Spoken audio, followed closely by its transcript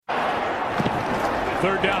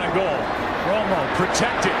Third down and goal. Romo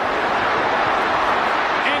protected.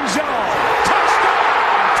 End zone.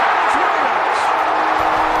 Touchdown! Thomas Williams!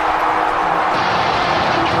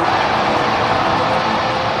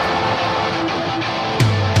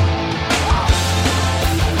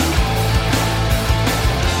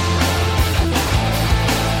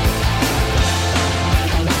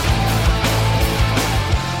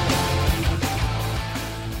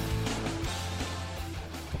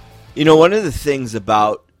 You know, one of the things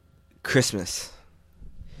about Christmas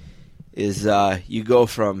is you go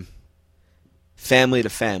from family to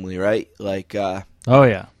family, right? Like, oh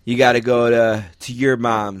yeah, you got to go to your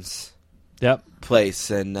mom's place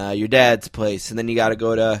and your dad's place, and then you got to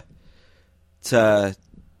go to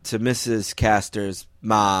Mrs. Castor's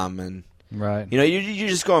mom, and right. You know, you're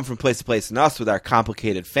just going from place to place. And us with our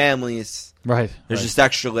complicated families, right? There's just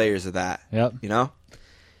extra layers of that. Yep. You know,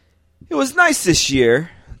 it was nice this year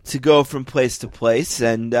to go from place to place,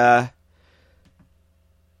 and I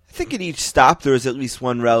think at each stop there was at least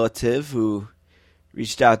one relative who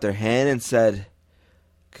reached out their hand and said,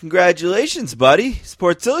 "Congratulations, buddy.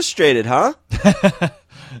 Sports Illustrated, huh?"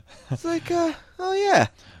 It's like, oh yeah.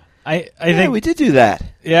 I think we did do that.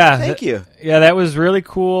 Yeah. Thank you. Yeah, that was really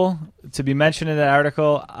cool to be mentioned in that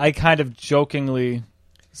article. I kind of jokingly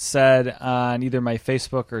said on either my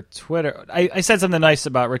Facebook or Twitter, I said something nice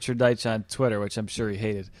about Richard Deitch on Twitter, which I'm sure he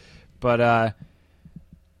hated. But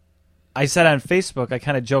I said on Facebook, I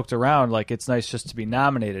kind of joked around like it's nice just to be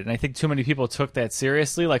nominated. And I think too many people took that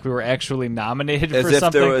seriously, like we were actually nominated As for if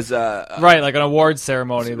something. there was right, like an awards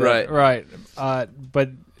ceremony. Right.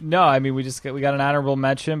 But no, I mean, we got an honorable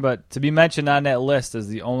mention, but to be mentioned on that list is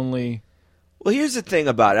the only... Well, here's the thing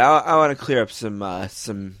about it. I want to clear up some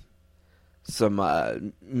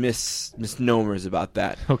misnomers about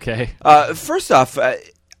that. Okay. First off,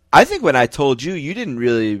 I think when I told you, you didn't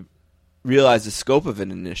really realize the scope of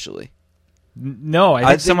it initially. No, I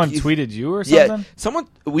think someone tweeted you or something? Yeah,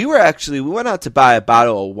 we went out to buy a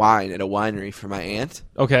bottle of wine at a winery for my aunt.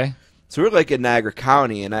 Okay. So we're like in Niagara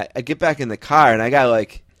County, and I get back in the car, and I got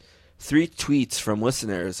like 3 tweets from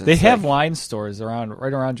listeners. And they have wine stores right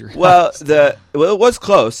around your house. Well, it was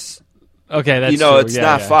close. Okay, that's true. it's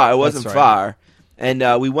not far. It wasn't right. far.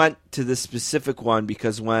 And we went to this specific one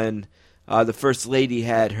because when the first lady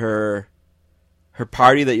had her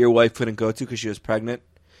party that your wife couldn't go to because she was pregnant,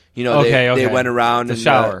 you know, they went around the and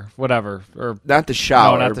shower, whatever, or not the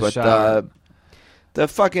shower, no, not the but shower. the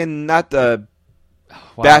fucking not the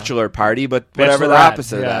bachelor party, but whatever the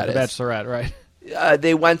opposite of that the is. Bachelorette, right?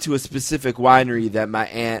 They went to a specific winery that my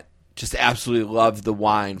aunt just absolutely loved the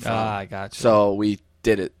wine from. I got you. So we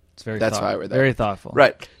did it. That's why we're there. Very thoughtful.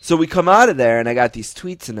 Right. So we come out of there, and I got these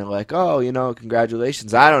tweets, and they're like, oh, you know,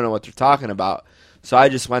 congratulations. I don't know what they're talking about. So I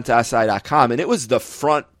just went to SI.com, and it was the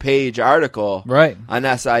front page article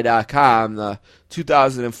on SI.com, the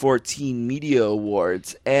 2014 Media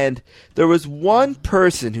Awards. And there was one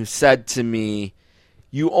person who said to me,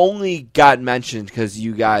 you only got mentioned because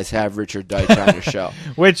you guys have Richard Deitch on your show.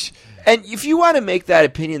 And if you want to make that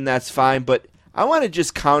opinion, that's fine. But I want to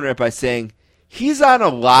just counter it by saying he's on a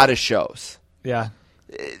lot of shows. Yeah.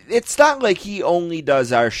 It's not like he only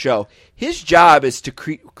does our show. His job is to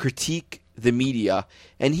critique the media,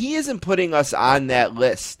 and he isn't putting us on that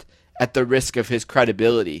list at the risk of his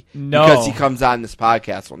credibility because he comes on this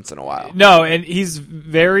podcast once in a while. No, and he's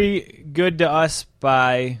very good to us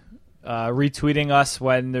by retweeting us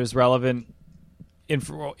when there's relevant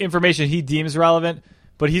information he deems relevant,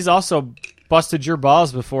 but he's also busted your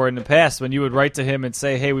balls before in the past when you would write to him and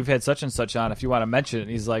say, hey, we've had such and such on if you want to mention it.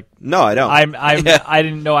 And he's like, no, I don't. I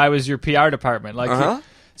didn't know I was your PR department.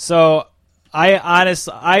 So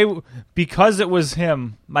because it was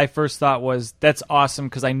him, my first thought was that's awesome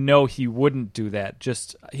because I know he wouldn't do that.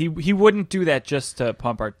 He wouldn't do that just to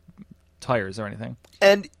pump our tires or anything.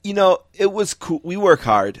 And you know, it was cool. We work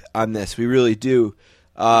hard on this. We really do.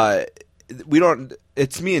 We don't.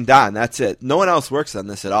 It's me and Don. That's it. No one else works on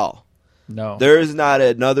this at all. No, there is not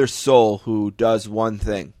another soul who does one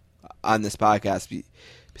thing on this podcast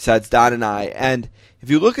besides Don and I. And if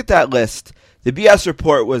you look at that list, the BS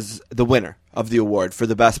Report was the winner of the award for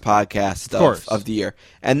the best podcast of the year,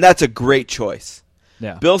 and that's a great choice.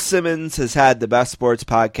 Yeah, Bill Simmons has had the best sports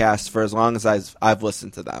podcast for as long as I've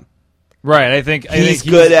listened to them. Right, I think he's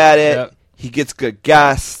good at it. Yep. He gets good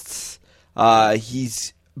guests.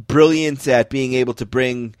 He's brilliant at being able to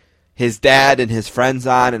bring his dad and his friends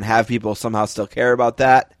on and have people somehow still care about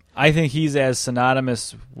that. I think he's as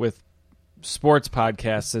synonymous with sports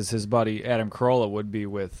podcasts as his buddy Adam Carolla would be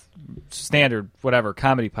with standard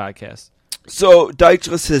comedy podcasts. So Deitch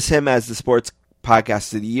lists him as the sports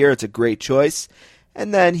podcast of the year. It's a great choice.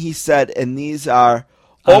 And then he said, and these are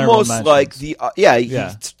almost like the he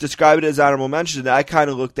described it as honorable mention. And I kind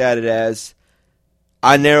of looked at it as,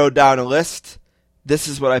 I narrowed down a list. This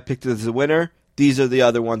is what I picked as a winner. These are the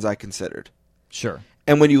other ones I considered. Sure.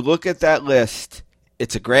 And when you look at that list,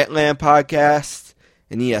 it's a Grantland podcast,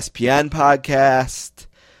 an ESPN podcast,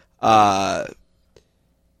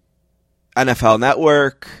 NFL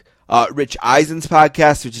Network, Rich Eisen's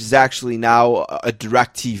podcast, which is actually now a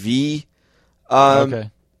DirecTV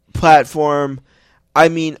platform. I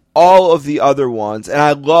mean, all of the other ones, and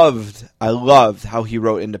I loved how he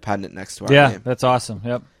wrote independent next to our name. Yeah, that's awesome.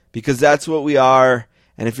 Yep. Because that's what we are.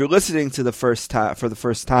 And if you're listening to the first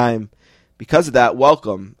time, because of that,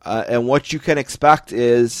 welcome. And what you can expect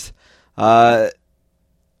is a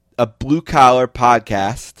blue-collar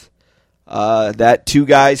podcast that two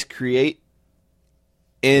guys create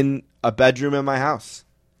in a bedroom in my house.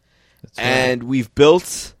 That's right. And we've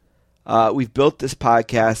built this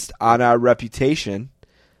podcast on our reputation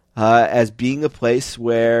as being a place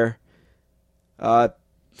where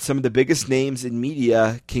some of the biggest names in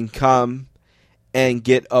media can come and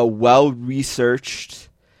get a well-researched,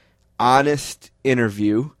 honest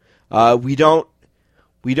interview. We don't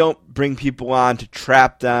bring people on to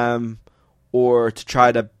trap them or to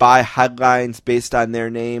try to buy headlines based on their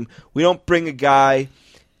name. We don't bring a guy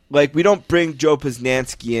we don't bring Joe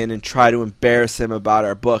Poznanski in and try to embarrass him about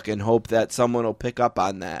our book and hope that someone will pick up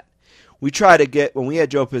on that. We try to get, when we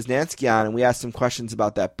had Joe Poznanski on and we asked him questions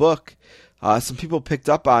about that book, some people picked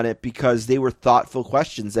up on it because they were thoughtful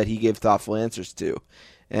questions that he gave thoughtful answers to.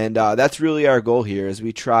 And that's really our goal here, is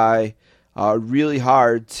we try really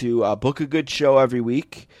hard to book a good show every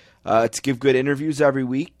week, to give good interviews every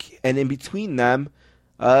week, and in between them,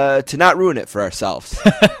 to not ruin it for ourselves.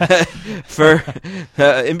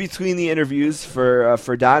 In between the interviews,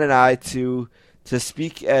 for Don and I to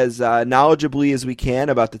speak as knowledgeably as we can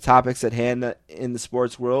about the topics at hand in the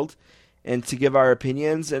sports world, and to give our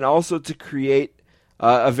opinions, and also to create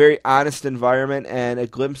a very honest environment and a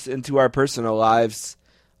glimpse into our personal lives,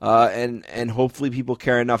 and hopefully people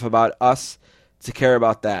care enough about us to care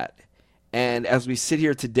about that. And as we sit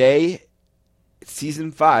here today, it's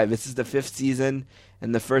season 5. This is the 5th season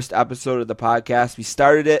and the first episode of the podcast. We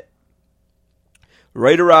started it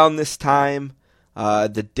right around this time,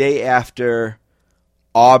 the day after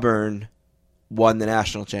Auburn won the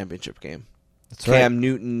national championship game. That's Cam right.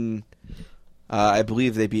 Newton, I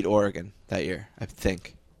believe they beat Oregon that year, I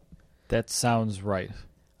think. That sounds right.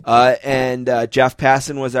 And Jeff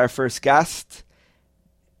Passan was our first guest,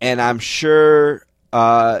 and I'm sure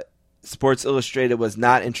Sports Illustrated was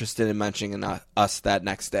not interested in mentioning us that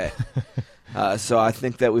next day. So I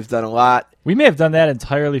think that we've done a lot. We may have done that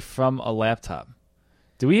entirely from a laptop.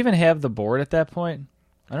 Do we even have the board at that point?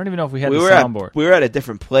 I don't even know if we had the soundboard. We were at a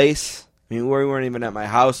different place. I mean, we weren't even at my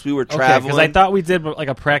house. We were traveling. Because I thought we did like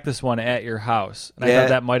a practice one at your house, and I thought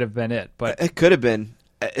that might have been it. But it could have been.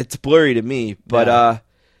 It's blurry to me. But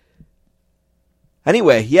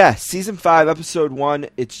anyway, Season 5, Episode 1.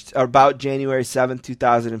 It's about January 7th,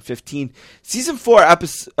 2015. Season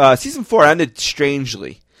 4 ended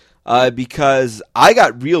strangely. Because I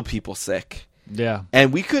got real people sick. Yeah.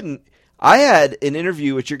 And we couldn't. I had an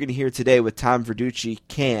interview, which you're going to hear today, with Tom Verducci,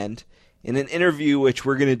 canned, and an interview which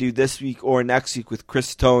we're going to do this week or next week with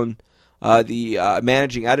Chris Tone, the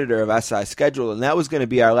managing editor of SI Schedule, and that was going to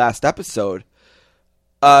be our last episode.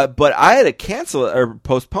 But I had to cancel or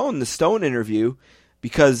postpone the Stone interview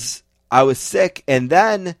because I was sick, and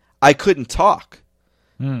then I couldn't talk.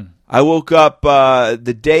 I woke up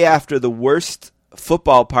the day after the worst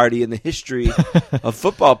football party in the history of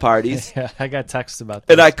football parties. Yeah, I got texts about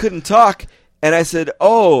that. And I couldn't talk. And I said,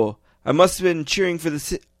 I must have been cheering for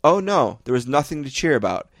the... Oh, no, there was nothing to cheer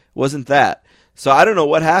about. It wasn't that. So I don't know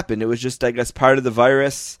what happened. It was just, I guess, part of the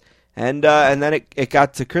virus. And then it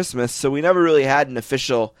got to Christmas. So we never really had an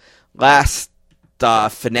official last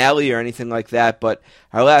finale or anything like that. But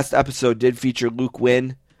our last episode did feature Luke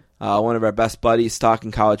Wynn, one of our best buddies,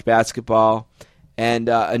 talking college basketball. And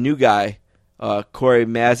a new guy, Corey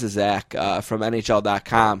Mazizak from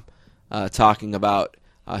NHL.com, talking about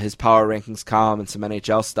his power rankings column and some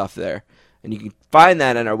NHL stuff there. And you can find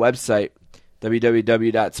that on our website,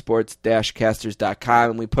 www.sports-casters.com.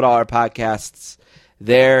 And we put all our podcasts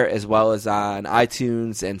there, as well as on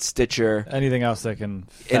iTunes and Stitcher. Anything else that can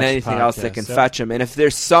fetch and anything else that can fetch them. And if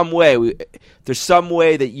there's some way,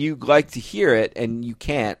 that you'd like to hear it and you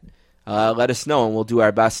can't, let us know, and we'll do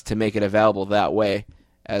our best to make it available that way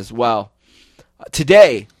as well.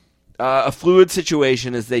 Today, a fluid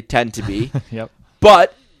situation, as they tend to be. Yep.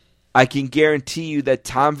 But I can guarantee you that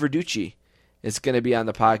Tom Verducci is going to be on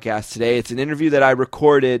the podcast today. It's an interview that I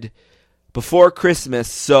recorded before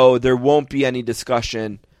Christmas, so there won't be any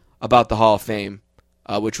discussion about the Hall of Fame,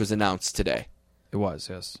 which was announced today. It was,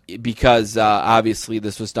 yes. Because obviously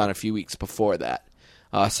this was done a few weeks before that.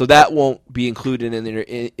 So that won't be included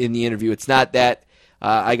in the interview. It's not that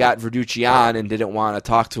I got Verducci on and didn't want to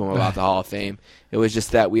talk to him about the Hall of Fame. It was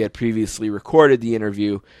just that we had previously recorded the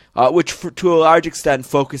interview, which to a large extent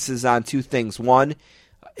focuses on two things. One,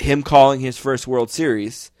 him calling his first World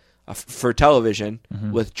Series for television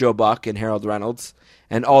with Joe Buck and Harold Reynolds,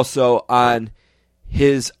 and also on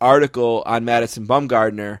his article on Madison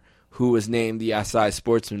Bumgarner, who was named the SI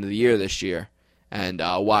Sportsman of the Year this year, and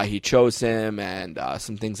why he chose him, and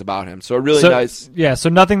some things about him. So nice. Yeah, so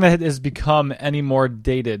nothing that has become any more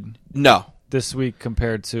dated. No. This week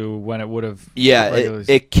compared to when it would have. Yeah,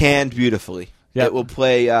 it canned beautifully. Yep. It will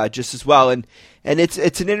play just as well, and it's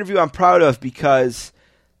an interview I'm proud of because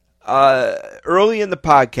early in the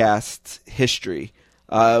podcast history,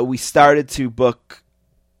 we started to book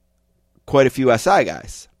quite a few SI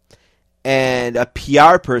guys. And a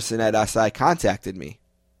PR person at SI contacted me.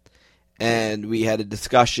 And we had a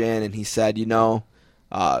discussion, and he said, you're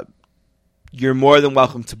more than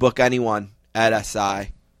welcome to book anyone at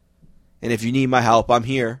SI. And if you need my help, I'm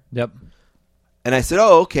here. Yep. And I said,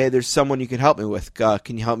 oh, okay, there's someone you can help me with.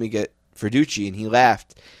 Can you help me get Verducci? And he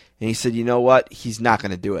laughed. And he said, you know what? He's not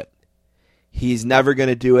going to do it. He's never going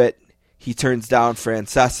to do it. He turns down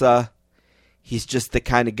Francesa. He's just the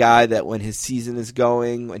kind of guy that when his season is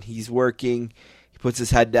going, when he's working, he puts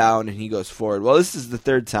his head down and he goes forward. Well, this is the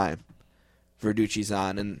third time Verducci's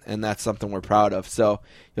on, and that's something we're proud of. So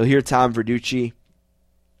you'll hear Tom Verducci.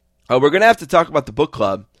 We're going to have to talk about the book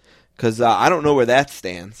club because I don't know where that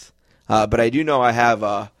stands. But I do know I have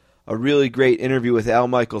a really great interview with Al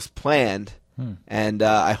Michaels planned, and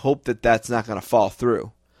I hope that that's not going to fall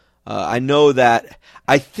through.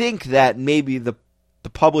 I think that maybe the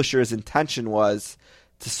publisher's intention was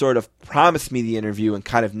to sort of promise me the interview and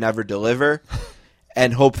kind of never deliver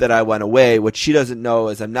and hope that I went away. What she doesn't know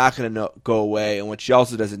is I'm not going to go away, and what she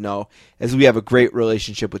also doesn't know is we have a great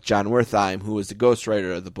relationship with John Wertheim, who is the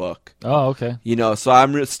ghostwriter of the book. Oh, okay. So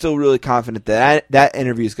I'm still really confident that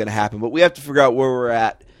interview is going to happen, but we have to figure out where we're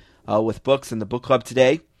at with books and the book club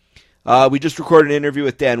today. We just recorded an interview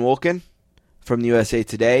with Dan Wolken from the USA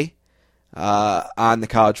Today on the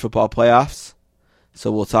college football playoffs. So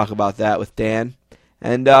we'll talk about that with Dan.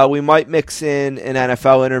 And we might mix in an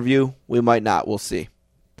NFL interview. We might not. We'll see.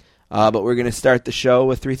 But we're going to start the show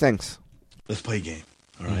with three things. Let's play a game.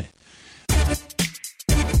 All right.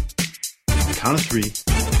 Count of 3. 1.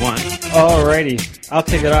 Alrighty. I'll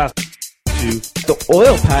kick it off. 2. The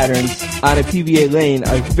oil patterns on a PBA lane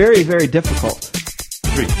are very, very difficult.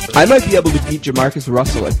 3. I might be able to beat Jamarcus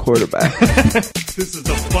Russell at quarterback. This is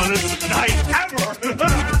the funnest night ever.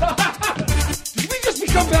 Did we just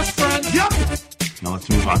become best friends? Yep. Now let's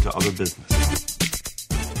move on to other business.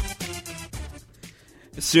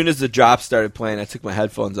 As soon as the drop started playing, I took my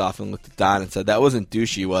headphones off and looked at Don and said, that wasn't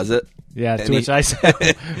douchey, was it? Yeah, to which I said,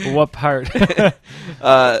 what part?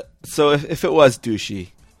 So if it was douchey,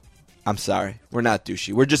 I'm sorry. We're not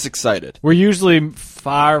douchey. We're just excited. We're usually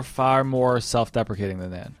far, far more self-deprecating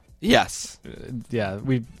than that. Yes. Yeah,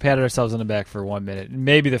 we patted ourselves on the back for 1 minute.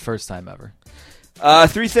 Maybe the first time ever.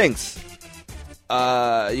 Three things.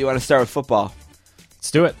 You want to start with football?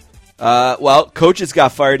 Let's do it. Well, coaches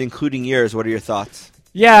got fired, including yours. What are your thoughts?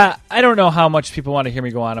 Yeah, I don't know how much people want to hear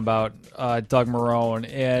me go on about Doug Marrone,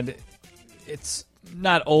 and it's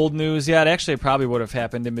not old news yet. Actually, it probably would have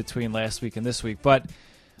happened in between last week and this week. But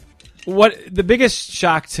what the biggest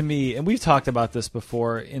shock to me, and we've talked about this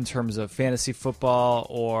before in terms of fantasy football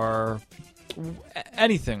or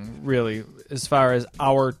anything really as far as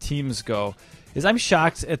our teams go, is I'm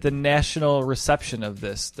shocked at the national reception of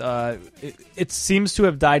this. It seems to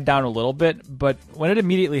have died down a little bit, but when it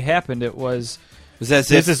immediately happened, it was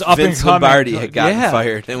as if Vince Lombardi had gotten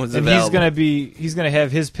fired and was available. He's gonna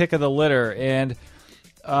have his pick of the litter. And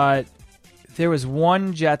there was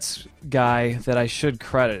one Jets guy that I should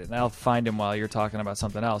credit, and I'll find him while you're talking about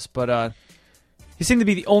something else. But he seemed to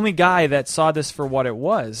be the only guy that saw this for what it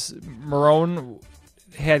was. Marrone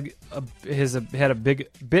had a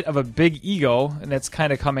bit of a big ego, and that's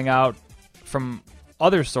kind of coming out from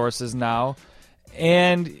other sources now.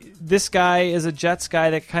 And this guy is a Jets guy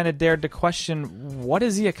that kind of dared to question, what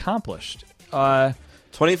has he accomplished?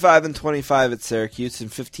 25-25 at Syracuse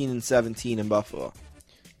and 15-17 in Buffalo.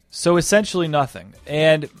 So essentially nothing.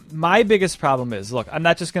 And my biggest problem is, look, I'm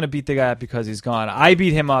not just going to beat the guy up because he's gone. I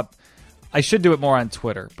beat him up. I should do it more on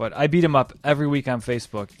Twitter, but I beat him up every week on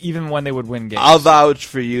Facebook, even when they would win games. I'll vouch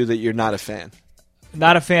for you that you're not a fan.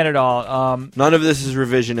 Not a fan at all. None of this is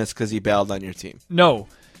revisionist because he bailed on your team. No.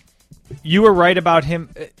 you were right about him.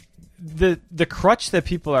 The crutch that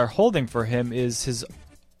people are holding for him is his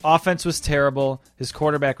offense was terrible, his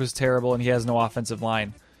quarterback was terrible, and he has no offensive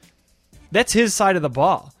line. That's his side of the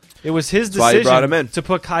ball. It was his decision to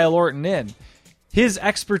put Kyle Orton in. His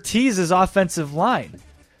expertise is offensive line.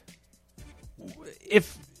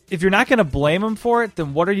 If you're not going to blame him for it,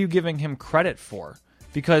 then what are you giving him credit for?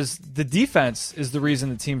 Because the defense is the reason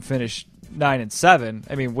the team finished 9-7.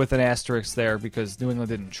 I mean, with an asterisk there because New England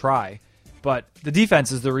didn't try. But the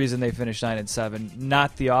defense is the reason they finished 9-7,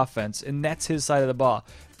 not the offense, and that's his side of the ball.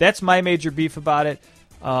 That's my major beef about it.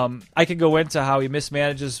 I could go into how he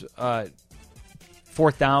mismanages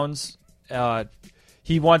fourth downs.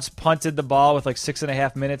 He once punted the ball with like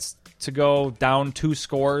 6.5 minutes to go, down 2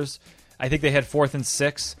 scores. I think they had 4th and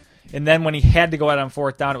 6. And then when he had to go out on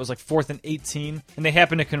 4th down, it was like 4th and 18. And they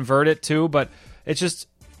happened to convert it too. But it's just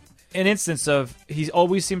an instance of he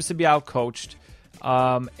always seems to be outcoached.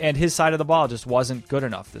 And his side of the ball just wasn't good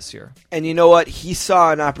enough this year. And you know what? He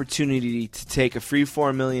saw an opportunity to take a free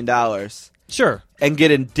 $4 million. Sure. And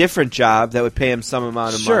get a different job that would pay him some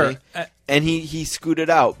amount of money. And he scooted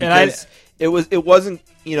out because it wasn't,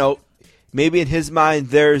 maybe in his mind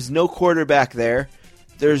there's no quarterback there.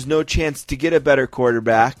 There's no chance to get a better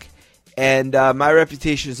quarterback. And my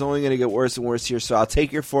reputation is only going to get worse and worse here, so I'll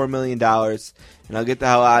take your $4 million and I'll get the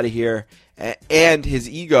hell out of here. And his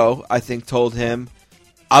ego, I think, told him,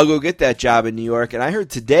 I'll go get that job in New York. And I heard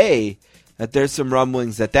today that there's some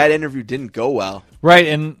rumblings that interview didn't go well. Right,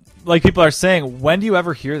 and like people are saying, when do you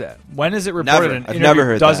ever hear that? When is it reported an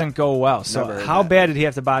interview doesn't go well? So how bad did he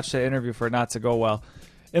have to botch that interview for it not to go well?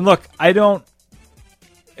 And look,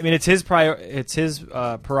 it's his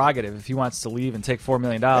prerogative if he wants to leave and take $4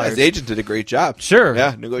 million. Yeah, his agent did a great job. Sure.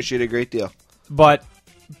 Yeah, negotiated a great deal. But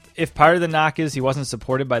if part of the knock is he wasn't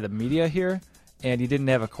supported by the media here and he didn't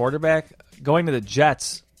have a quarterback, going to the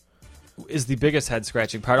Jets is the biggest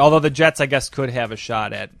head-scratching part. Although the Jets, I guess, could have a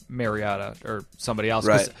shot at Mariota or somebody else.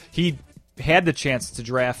 Right. He had the chance to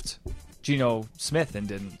draft Geno Smith and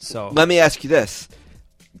didn't. So let me ask you this.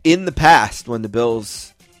 In the past, when the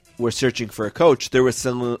Bills were searching for a coach, there was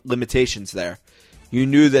some limitations there. You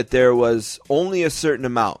knew that there was only a certain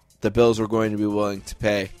amount the Bills were going to be willing to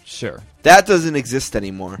pay. Sure. That doesn't exist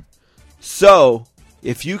anymore. So,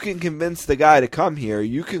 if you can convince the guy to come here,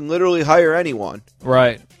 you can literally hire anyone.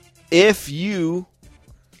 Right. If you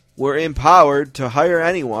were empowered to hire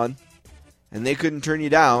anyone and they couldn't turn you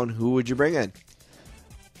down, who would you bring in?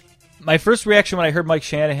 My first reaction when I heard Mike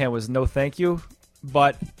Shanahan was no thank you,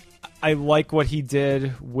 but I like what he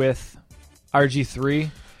did with RG3.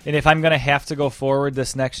 And if I'm going to have to go forward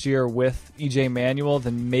this next year with EJ Manuel,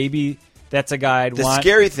 then maybe that's a guy I'd want. The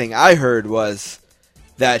scary thing I heard was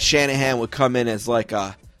that Shanahan would come in as like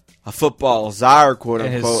a football czar, quote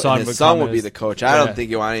unquote, and his son would be the coach. I don't think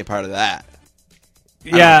you want any part of that.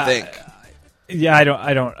 Yeah, I don't think. Yeah,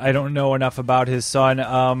 I don't know enough about his son.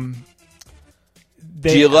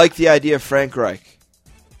 Do you like the idea of Frank Reich?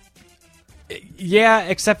 Yeah,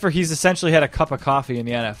 except for he's essentially had a cup of coffee in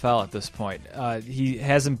the NFL at this point. He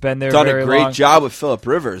hasn't been there very long. Done a great job with Phillip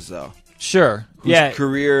Rivers, though. Sure. Whose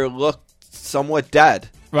career looked somewhat dead.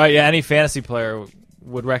 Right, yeah, any fantasy player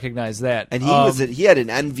would recognize that. And he had an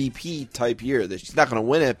MVP type year. He's not going to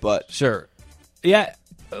win it, but sure. Yeah,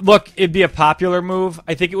 look, it'd be a popular move.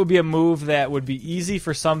 I think it would be a move that would be easy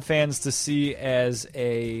for some fans to see as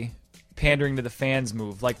a pandering to the fans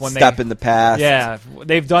move, like when step in the past. Yeah,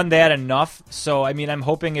 they've done that enough. So I mean, I'm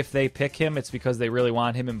hoping if they pick him, it's because they really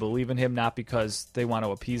want him and believe in him, not because they want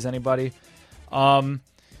to appease anybody.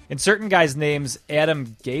 In certain guys' names,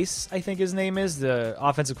 Adam Gase, I think his name is, the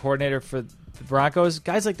offensive coordinator for the Broncos.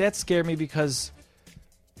 Guys like that scare me because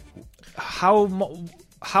how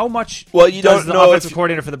much? Well, you does don't the know offensive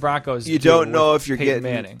coordinator for the Broncos. You don't know if you're Peyton getting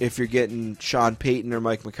Manning. if you're getting Sean Payton or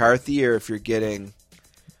Mike McCarthy, or if you're getting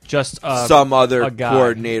just some other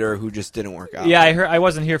coordinator who just didn't work out. Yeah, I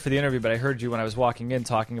wasn't here for the interview, but I heard you when I was walking in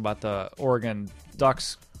talking about the Oregon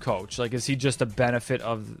Ducks coach. Like, is he just a beneficiary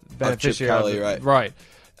Chip Kelly, right?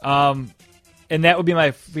 And that would be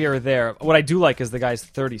my fear there. What I do like is the guy's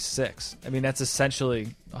 36. I mean, that's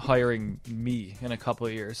essentially hiring me in a couple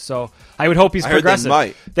of years. So I would hope he's progressive.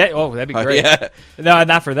 Heard they might. That'd be great. Yeah. No,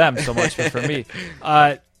 not for them so much, but for me.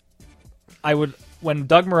 I would. When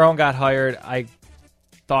Doug Marrone got hired, I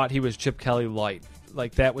thought he was Chip Kelly light.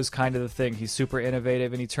 Like, that was kind of the thing. He's super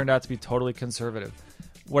innovative, and he turned out to be totally conservative.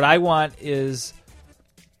 What I want is,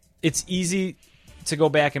 it's easy to go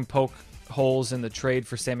back and poke holes in the trade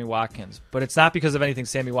for Sammy Watkins, but it's not because of anything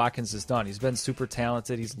Sammy Watkins has done. He's been super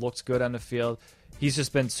talented. He's looked good on the field. He's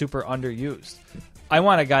just been super underused. I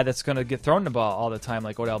want a guy that's going to get thrown the ball all the time,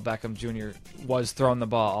 like Odell Beckham Jr. was throwing the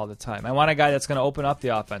ball all the time. I want a guy that's going to open up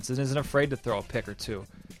the offense and isn't afraid to throw a pick or two.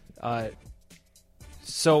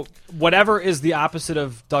 So whatever is the opposite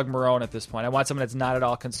of Doug Marrone at this point. I want someone that's not at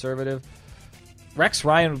all conservative. Rex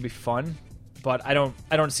Ryan would be fun, but I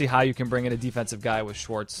don't see how you can bring in a defensive guy with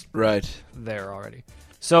Schwartz there already.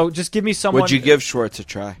 So just give me someone. Would you give Schwartz a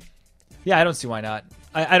try? Yeah, I don't see why not.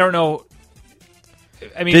 I don't know.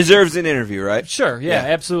 I mean, deserves an interview, right? Sure, yeah,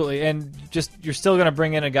 absolutely. And just you're still going to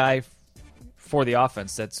bring in a guy for the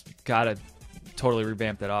offense that's got to totally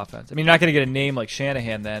revamp that offense. I mean, you're not going to get a name like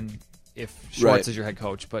Shanahan then if Schwartz is your head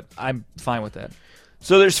coach, but I'm fine with that.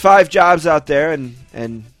 So there's 5 jobs out there,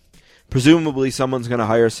 and presumably someone's going to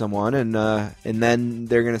hire someone, and then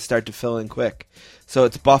they're going to start to fill in quick. So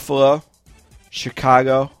it's Buffalo,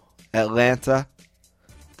 Chicago, Atlanta,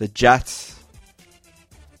 the Jets,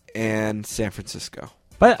 and San Francisco.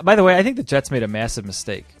 By the way, I think the Jets made a massive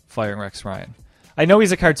mistake firing Rex Ryan. I know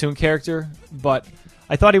he's a cartoon character, but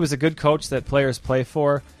I thought he was a good coach that players play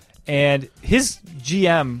for, and his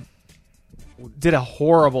GM did a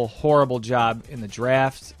horrible, horrible job in the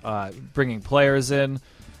draft, bringing players in.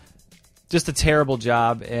 Just a terrible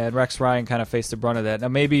job, and Rex Ryan kind of faced the brunt of that. Now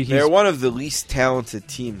maybe they're one of the least talented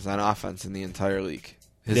teams on offense in the entire league.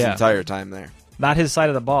 His entire time there. Not his side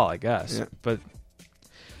of the ball, I guess. Yeah. But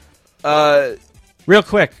real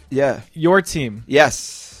quick, your team.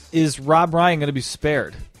 Yes. Is Rob Ryan going to be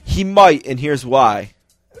spared? He might, and here's why.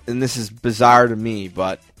 And this is bizarre to me,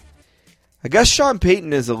 but I guess Sean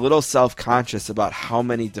Payton is a little self-conscious about how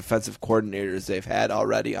many defensive coordinators they've had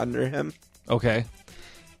already under him. Okay.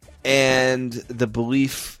 And the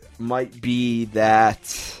belief might be that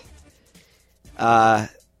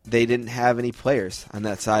they didn't have any players on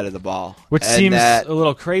that side of the ball. Which seems a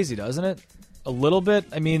little crazy, doesn't it? A little bit?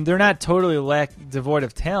 I mean, they're not totally devoid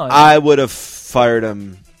of talent. I would have fired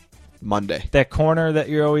him Monday. That corner that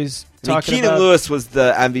you're always talking Keenan about. Lewis was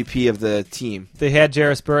the MVP of the team. They had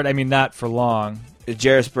Jarris Byrd. I mean, not for long.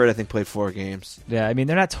 Jarris Byrd, I think, played 4 games. Yeah, I mean,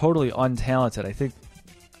 they're not totally untalented. I think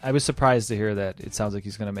I was surprised to hear that. It sounds like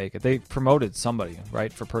he's going to make it. They promoted somebody,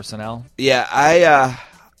 right, for personnel? Yeah,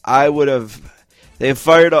 I would have. They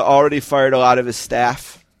already fired a lot of his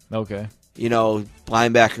staff. Okay. You know,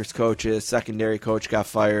 linebackers coaches, secondary coach got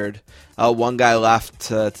fired. One guy left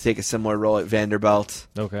to take a similar role at Vanderbilt.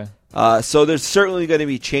 Okay. So there's certainly going to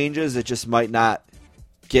be changes. It just might not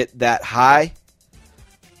get that high.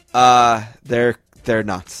 They're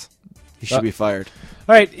nuts. He should be fired.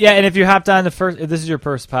 All right, yeah, and if you hopped on if this is your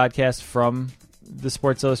first podcast from the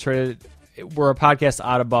Sports Illustrated, we're a podcast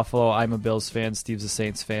out of Buffalo. I'm a Bills fan. Steve's a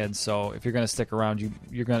Saints fan. So if you're going to stick around,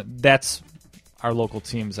 you're going to. That's our local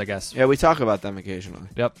teams, I guess. Yeah, we talk about them occasionally.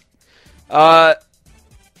 Yep.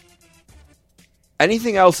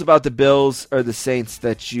 Anything else about the Bills or the Saints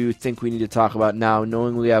that you think we need to talk about now,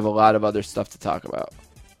 knowing we have a lot of other stuff to talk about?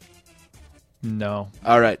 No.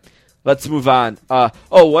 All right. Let's move on.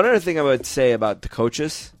 One other thing I would say about the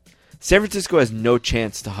coaches. San Francisco has no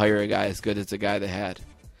chance to hire a guy as good as the guy they had.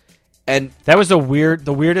 And that was the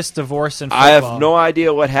weirdest divorce in football. I have no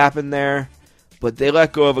idea what happened there, but they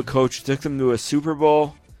let go of a coach who took them to a Super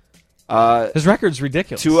Bowl. His record's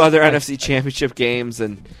ridiculous. 2 other NFC Championship games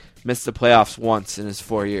and missed the playoffs once in his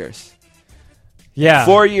 4 years. Yeah.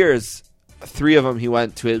 4 years, 3 of them he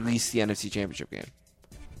went to at least the NFC Championship game.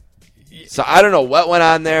 So I don't know what went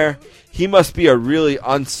on there. He must be a really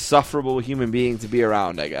unsufferable human being to be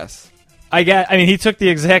around, I guess. I mean, he took the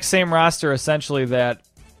exact same roster essentially that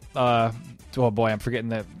I'm forgetting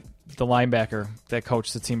the linebacker that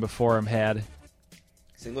coached the team before him had.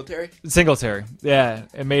 Singletary, yeah,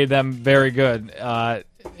 it made them very good.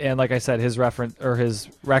 And like I said, his record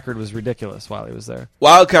was ridiculous while he was there.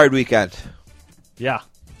 Wild card weekend. Yeah.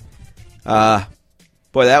 Boy,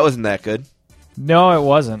 that wasn't that good. No, it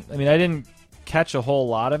wasn't. I mean, I didn't catch a whole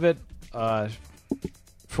lot of it.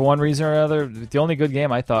 For one reason or another, the only good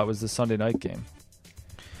game I thought was the Sunday night game.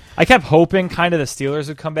 I kept hoping kind of the Steelers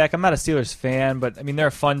would come back. I'm not a Steelers fan, but I mean, they're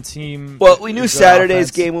a fun team. Well, we knew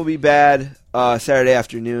Saturday's game will be bad, Saturday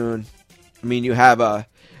afternoon. I mean, you have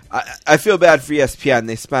I feel bad for ESPN.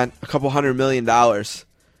 They spent a couple $100 million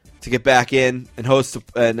to get back in and host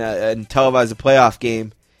and televise a playoff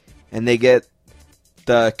game, and they get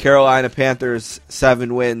the Carolina Panthers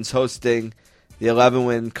 7 wins hosting the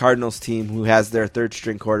 11-win Cardinals team who has their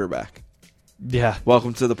third-string quarterback. Yeah.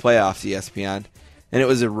 Welcome to the playoffs, ESPN. And it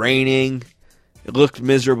was raining. It looked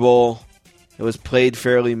miserable. It was played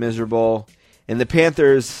fairly miserable. And the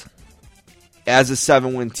Panthers, as a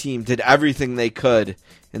 7-win team, did everything they could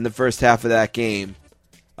in the first half of that game.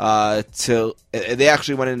 They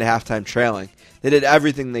actually went into halftime trailing. They did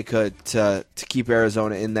everything they could to keep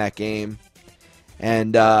Arizona in that game,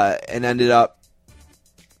 and ended up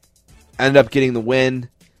getting the win.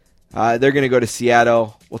 They're going to go to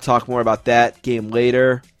Seattle. We'll talk more about that game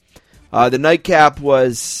later. The nightcap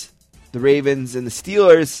was the Ravens and the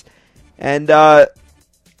Steelers, and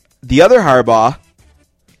the other Harbaugh,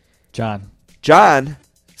 John,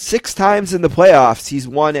 6 times in the playoffs, he's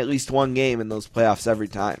won at least one game in those playoffs every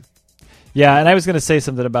time. Yeah, and I was going to say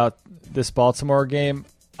something about this Baltimore game.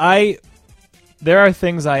 There are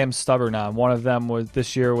things I am stubborn on. One of them was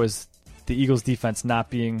this year was the Eagles' defense not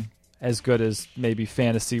being as good as maybe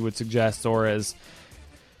fantasy would suggest or as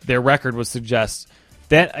their record would suggest.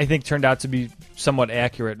 That, I think, turned out to be somewhat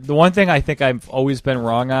accurate. The one thing I think I've always been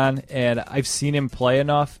wrong on, and I've seen him play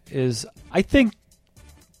enough, is I think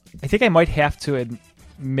I might have to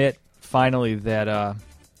admit finally that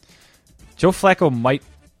Joe Flacco might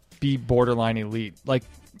be borderline elite. Like,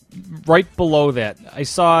 right below that. I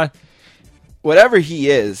saw... Whatever he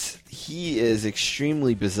is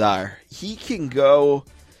extremely bizarre. He can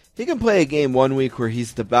play a game one week where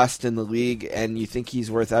he's the best in the league and you think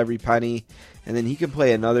he's worth every penny, and then he can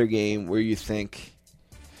play another game where you think...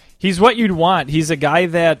 He's what you'd want. He's a guy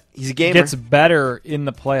that gets better in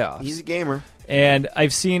the playoffs. He's a gamer. And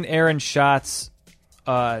I've seen Aaron Schatz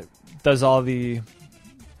does all the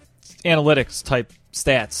analytics type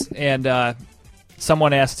stats, and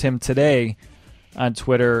someone asked him today on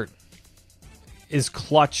Twitter, is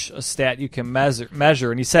clutch a stat you can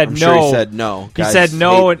measure? And he said no. Sure he said no. He said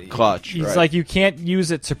no. Clutch. He's right. like, you can't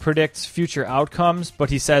use it to predict future outcomes, but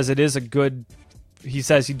he says it is a good... He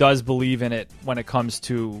says he does believe in it when it comes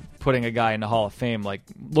to putting a guy in the Hall of Fame. Like,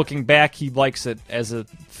 looking back, he likes it as a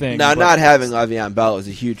thing. Now, not having Le'Veon Bell is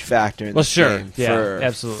a huge factor in this game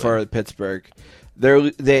absolutely. for Pittsburgh. Their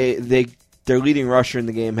leading rusher in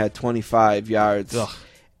the game had 25 yards. Ugh.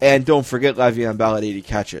 And don't forget Le'Veon Bell had 80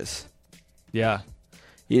 catches. Yeah.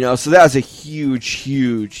 So that was a huge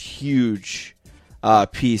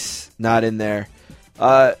piece not in there.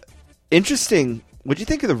 Interesting. What do you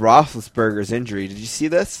think of the Roethlisberger's injury? Did you see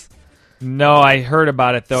this? No, I heard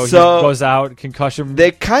about it, though. So, he goes out, concussion.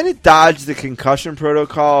 They kind of dodged the concussion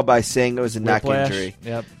protocol by saying it was a neck injury.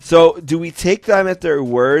 Yep. So do we take them at their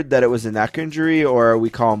word that it was a neck injury, or are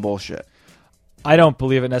we calling bullshit? I don't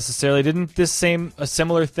believe it necessarily. Didn't a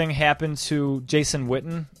similar thing happen to Jason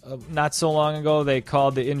Witten not so long ago? They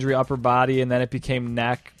called the injury upper body, and then it became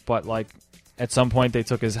neck, but like at some point they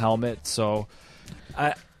took his helmet. So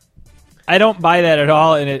I don't buy that at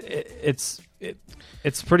all, and it's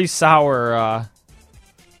pretty sour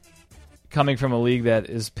coming from a league that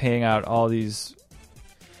is paying out all these.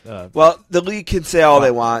 Well, the league can say all they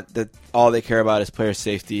want, that all they care about is player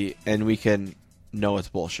safety, and we can know it's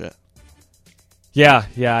bullshit. Yeah,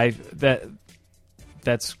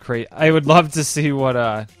 that's great. I would love to see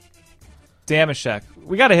what Damashek.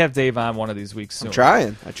 We got to have Dave on one of these weeks soon.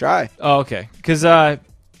 I try. Oh, okay. Because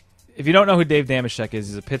if you don't know who Dave Damashek is,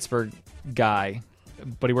 he's a Pittsburgh guy,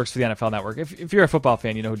 but he works for the NFL Network. If you're a football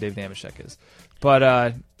fan, you know who Dave Damashek is.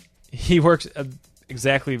 But he works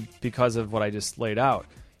exactly because of what I just laid out.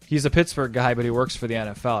 He's a Pittsburgh guy, but he works for the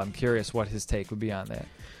NFL. I'm curious what his take would be on that.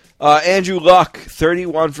 Andrew Luck,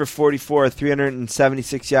 31 for 44,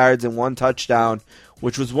 376 yards and 1 touchdown,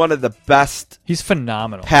 which was one of the best He's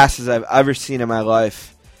phenomenal. passes I've ever seen in my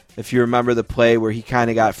life. If you remember the play where he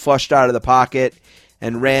kind of got flushed out of the pocket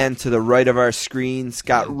and ran to the right of our screens,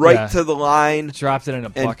 got to the line, dropped it in a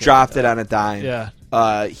bucket, and dropped it on a dime.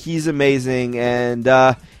 Yeah. He's amazing, and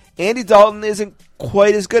Andy Dalton isn't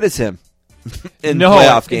quite as good as him in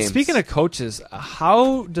playoff games. Speaking of coaches,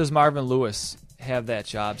 how does Marvin Lewis have that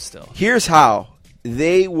job still? Here's how.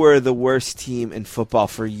 They were the worst team in football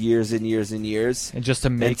for years and years and years. And just to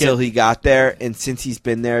make until he got there, and since he's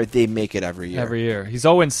been there, they make it every year. Every year. He's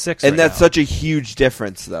 0-6 and that's now. Such a huge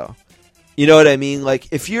difference, though. You know what I mean?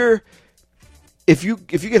 Like, if you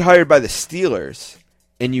get hired by the Steelers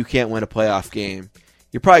and you can't win a playoff game,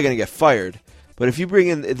 you're probably going to get fired. But if you bring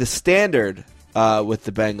in the standard with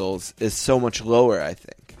the Bengals is so much lower, I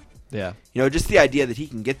think. Yeah. Just the idea that he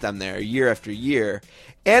can get them there year after year.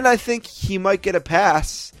 And I think he might get a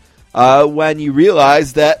pass when you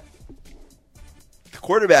realize that the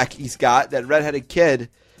quarterback he's got, that redheaded kid,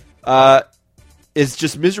 is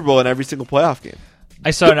just miserable in every single playoff game.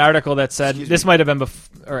 I saw an article that said, this might have been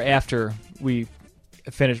after we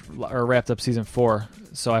finished or wrapped up season 4,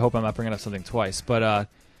 so I hope I'm not bringing up something twice. But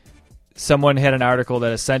someone had an article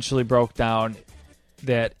that essentially broke down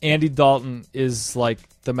that Andy Dalton is like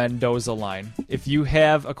the Mendoza line. If you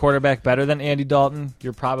have a quarterback better than Andy Dalton,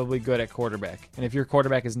 you're probably good at quarterback. And if your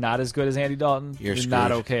quarterback is not as good as Andy Dalton, you're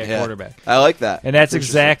not okay at quarterback. I like that. And that's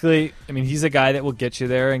exactly, I mean, he's a guy that will get you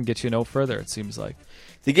there and get you no further, it seems like.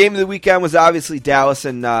 The game of the weekend was obviously Dallas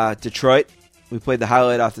and Detroit. We played the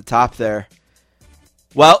highlight off the top there.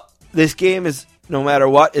 Well, this game is, no matter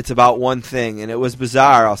what, it's about one thing, and it was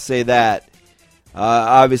bizarre, I'll say that.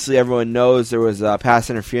 Obviously, everyone knows there was a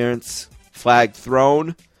pass interference flag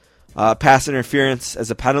thrown. Pass interference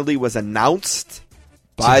as a penalty was announced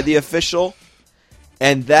by the official,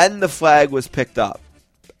 and then the flag was picked up,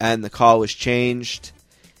 and the call was changed.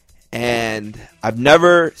 And I've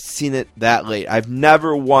never seen it that late. I've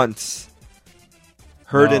never once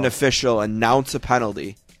heard an official announce a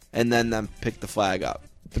penalty and then them pick the flag up.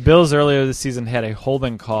 The Bills earlier this season had a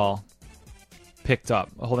holding call picked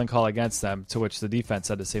up, a holding call against them, to which the defense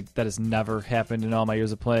had to say that has never happened in all my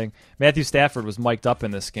years of playing. Matthew Stafford was mic'd up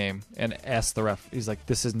in this game and asked the ref, he's like,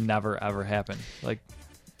 this has never, ever happened.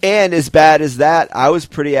 And as bad as that, I was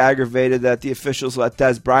pretty aggravated that the officials let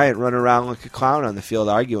Des Bryant run around like a clown on the field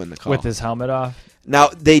arguing the call. With his helmet off? Now,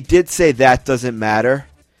 they did say that doesn't matter.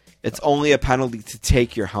 It's only a penalty to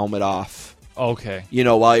take your helmet off. Okay.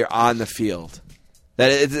 While you're on the field. That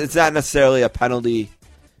it's not necessarily a penalty.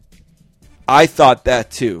 I thought that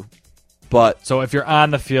too. But so if you're on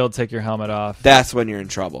the field, take your helmet off. That's when you're in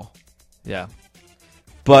trouble. Yeah.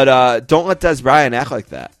 But don't let Des Bryant act like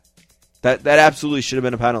that. That absolutely should have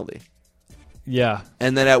been a penalty. Yeah.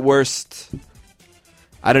 And then at worst,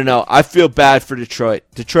 I don't know. I feel bad for Detroit.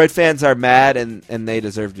 Detroit fans are mad, and they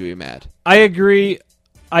deserve to be mad. I agree.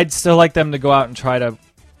 I'd still like them to go out and try to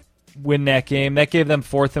win that game. That gave them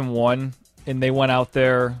 4th and 1, and they went out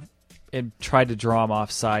there and tried to draw them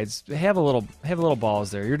off sides. Have a little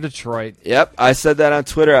balls there. You're Detroit. Yep. I said that on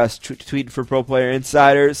Twitter. I was tweeting for Pro Player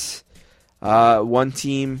Insiders. One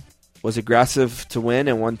team was aggressive to win,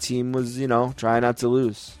 and one team was, trying not to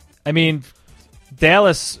lose. I mean,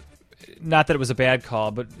 Dallas, not that it was a bad call,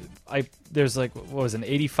 but there's an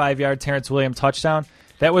 85-yard Terrence Williams touchdown.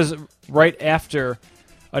 That was right after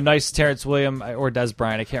a nice Terrence Williams or Des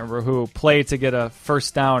Bryant, I can't remember who, played to get a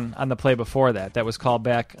first down on the play before that. That was called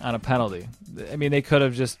back on a penalty. I mean, they could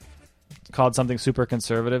have just called something super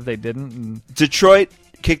conservative. They didn't. And Detroit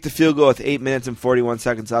kicked the field goal with 8 minutes and 41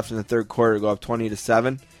 seconds left in the third quarter to go up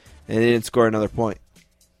 20-7. And they didn't score another point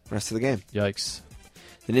the rest of the game. Yikes.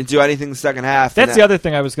 They didn't do anything in the second half. That's the other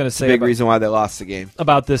thing I was going to say. Big reason why they lost the game.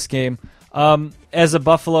 About this game. As a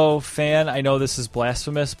Buffalo fan, I know this is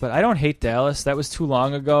blasphemous, but I don't hate Dallas. That was too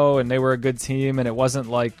long ago, and they were a good team, and it wasn't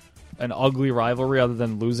like an ugly rivalry other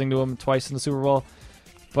than losing to them twice in the Super Bowl.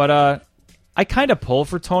 But I kind of pull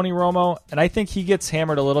for Tony Romo, and I think he gets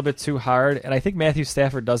hammered a little bit too hard, and I think Matthew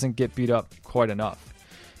Stafford doesn't get beat up quite enough.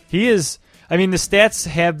 He is... I mean, the stats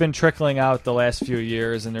have been trickling out the last few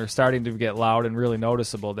years, and they're starting to get loud and really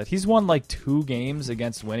noticeable that he's won 2 games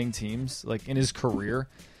against winning teams in his career.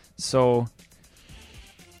 So,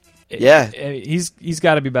 yeah, he's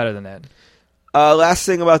got to be better than that. Last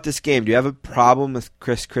thing about this game, do you have a problem with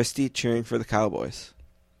Chris Christie cheering for the Cowboys?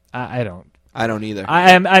 I don't. I don't either.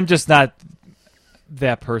 I'm just not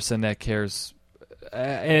that person that cares.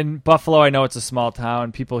 In Buffalo, I know it's a small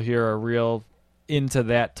town. People here are real into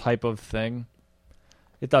that type of thing.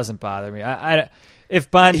 It doesn't bother me.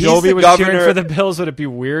 If Bon Jovi was cheering for the Bills, would it be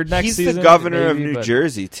weird next season? He's the governor of New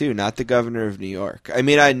Jersey, too, not the governor of New York. I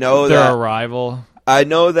mean, I know they're a rival. I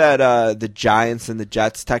know that the Giants and the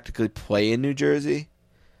Jets technically play in New Jersey.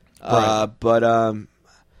 Right. But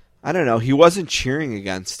I don't know. He wasn't cheering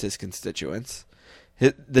against his constituents.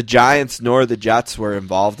 The Giants nor the Jets were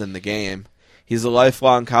involved in the game. He's a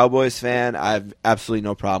lifelong Cowboys fan. I have absolutely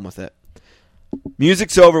no problem with it.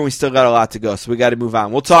 Music's over, and we still got a lot to go, so we got to move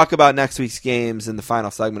on. We'll talk about next week's games in the final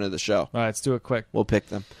segment of the show. All right, let's do it quick. We'll pick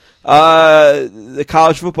them. The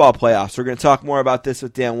college football playoffs. We're going to talk more about this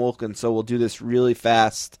with Dan Wolken, so we'll do this really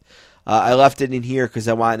fast. I left it in here because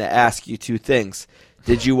I wanted to ask you 2 things.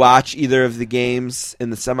 Did you watch either of the games in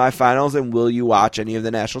the semifinals, and will you watch any of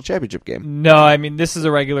the national championship game? No, I mean, this is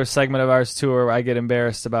a regular segment of ours, too, where I get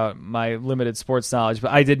embarrassed about my limited sports knowledge,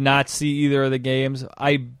 but I did not see either of the games.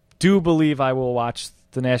 I do believe I will watch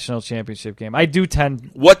the national championship game. I do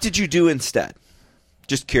tend... What did you do instead?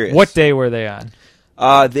 Just curious. What day were they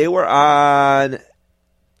on? They were on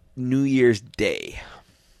New Year's Day.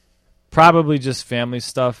 Probably just family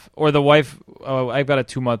stuff. Or the wife... I've got a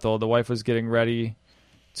 2-month-old. The wife was getting ready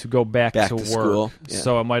to go back to work. School. Yeah.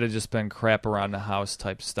 So it might have just been crap around the house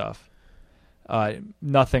type stuff.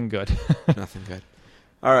 Nothing good. Nothing good.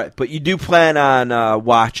 All right, but you do plan on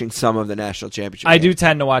watching some of the national championship games? I do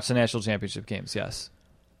tend to watch the national championship games, yes.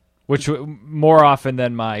 which more often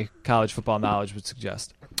than my college football knowledge would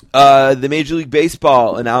suggest. The Major League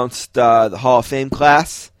Baseball announced the Hall of Fame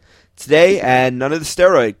class today, and none of the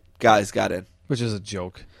steroid guys got in. Which is a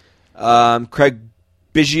joke. Craig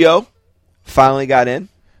Biggio finally got in.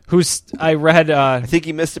 I read. I think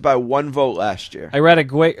he missed it by 1 vote last year. I read a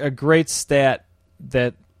great stat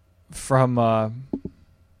that from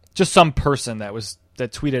just some person that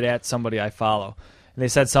tweeted at somebody I follow, and they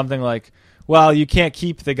said something like, "Well, you can't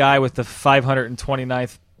keep the guy with the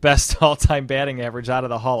 529th best all-time batting average out of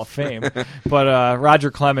the Hall of Fame," but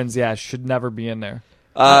Roger Clemens, should never be in there.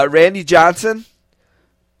 Randy Johnson,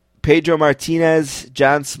 Pedro Martinez,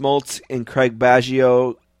 John Smoltz, and Craig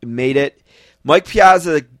Biggio made it. Mike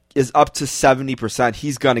Piazza is up to 70%.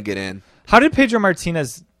 He's going to get in. How did Pedro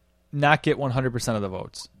Martinez not get 100% of the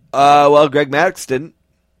votes? Well, Greg Maddux didn't.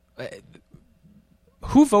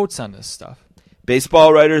 Who votes on this stuff?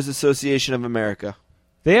 Baseball Writers Association of America.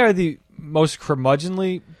 They are the most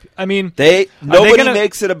curmudgeonly. I mean, nobody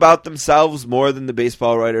makes it about themselves more than the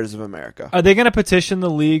Baseball Writers of America. Are they going to petition the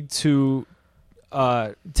league to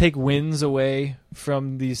take wins away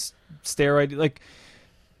from these steroids? Like,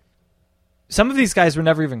 some of these guys were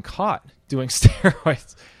never even caught doing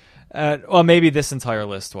steroids. Well, maybe this entire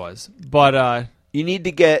list was, but you need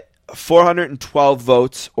to get 412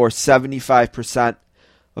 votes or 75%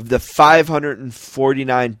 of the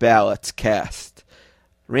 549 ballots cast.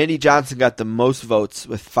 Randy Johnson got the most votes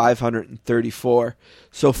with 534.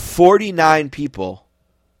 So 49 people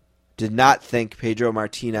did not think Pedro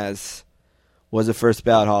Martinez was a first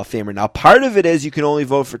ballot Hall of Famer. Now, part of it is you can only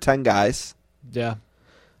vote for 10 guys. Yeah.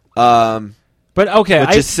 But okay,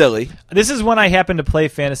 which is silly. This is when I happened to play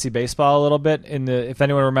fantasy baseball a little bit. If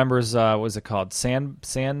anyone remembers, what was it called?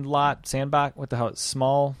 Sandbox? What the hell?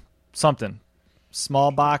 Small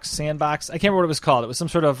box, sandbox. I can't remember what it was called. It was some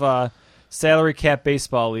sort of salary cap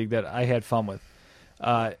baseball league that I had fun with.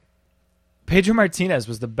 Pedro Martinez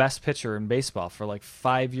was the best pitcher in baseball for like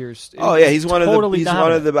 5 years. He's one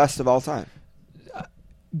of the best of all time.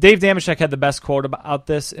 Dave Damashek had the best quote about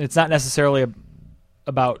this, and it's not necessarily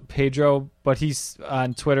about Pedro, but he's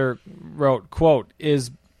on Twitter wrote, quote,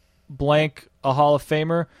 "Is blank a Hall of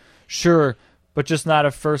Famer? Sure, but just not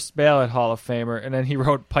a first ballot Hall of Famer." And then he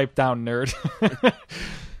wrote, "Pipe down, nerd."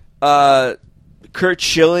 Kurt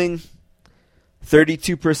Schilling,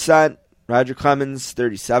 32%. Roger Clemens,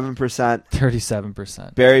 37%.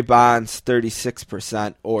 37%. Barry Bonds,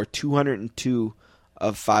 36%, or 202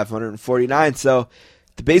 of 549. So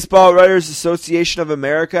the Baseball Writers Association of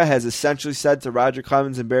America has essentially said to Roger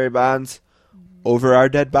Clemens and Barry Bonds, over our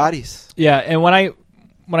dead bodies. Yeah, and when I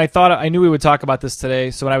thought, I knew we would talk about this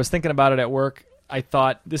today, so when I was thinking about it at work, I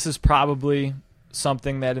thought this is probably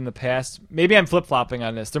something that in the past, maybe I'm flip-flopping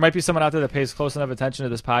on this. There might be someone out there that pays close enough attention to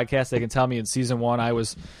this podcast. They can tell me in season 1 I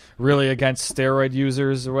was really against steroid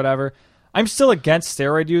users or whatever. I'm still against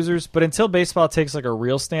steroid users, but until baseball takes like a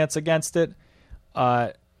real stance against it,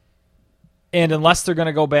 and unless they're going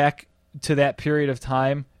to go back to that period of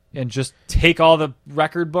time and just take all the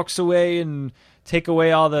record books away and take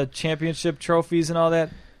away all the championship trophies and all that,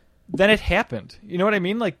 then it happened. You know what I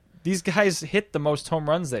mean? Like, these guys hit the most home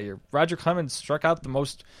runs that year. Roger Clemens struck out the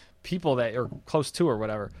most people that are close to or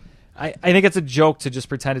whatever. I think it's a joke to just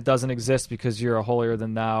pretend it doesn't exist because you're a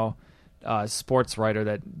holier-than-thou sports writer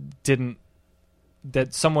that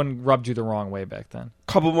someone rubbed you the wrong way back then.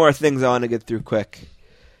 Couple more things I want to get through quick.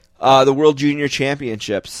 The World Junior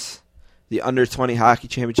Championships, the Under-20 Hockey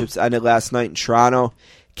Championships ended last night in Toronto.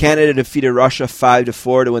 Canada defeated Russia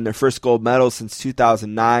 5-4 to win their first gold medal since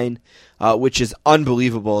 2009, which is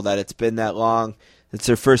unbelievable that it's been that long. It's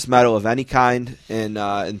their first medal of any kind, and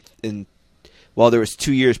there was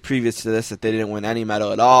 2 years previous to this that they didn't win any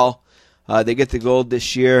medal at all. They get the gold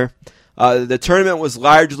this year. The tournament was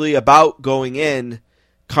largely about going in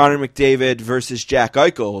Connor McDavid versus Jack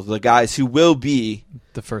Eichel, the guys who will be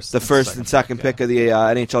the first and second pick of the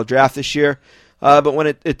NHL draft this year. But when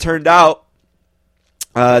it turned out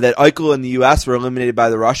that Eichel and the U.S. were eliminated by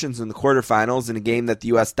the Russians in the quarterfinals in a game that the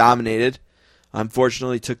U.S. dominated,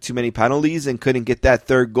 unfortunately took too many penalties and couldn't get that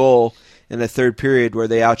third goal in the third period where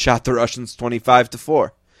they outshot the Russians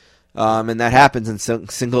 25-4. And that happens in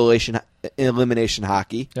single elimination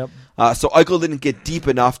hockey. Yep. So Eichel didn't get deep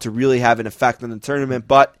enough to really have an effect on the tournament,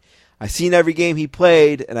 but I've seen every game he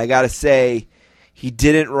played, and I got to say, he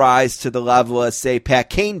didn't rise to the level as, say, Pat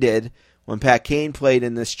Kane did when Pat Kane played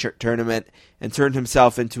in this tournament and turned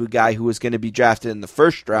himself into a guy who was going to be drafted in the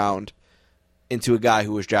first round into a guy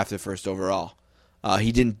who was drafted first overall.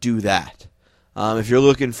 He didn't do that. If you're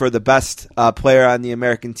looking for the best player on the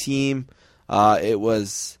American team, it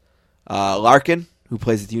was Larkin, who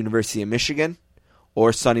plays at the University of Michigan,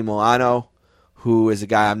 or Sonny Milano, who is a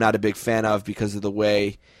guy I'm not a big fan of because of the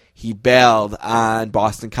way he bailed on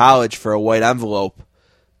Boston College for a white envelope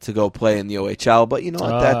to go play in the OHL. But you know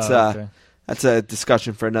what? That's a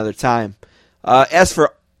discussion for another time. As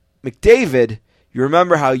for McDavid, you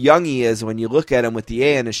remember how young he is when you look at him with the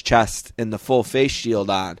A in his chest and the full face shield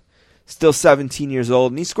on. Still 17 years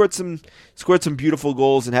old, and he scored some beautiful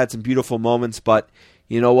goals and had some beautiful moments. But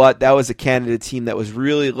you know what? That was a Canada team that was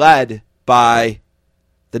really led by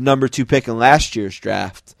the number 2 pick in last year's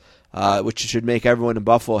draft, which should make everyone in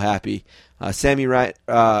Buffalo happy. Sammy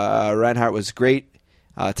Reinhart was great.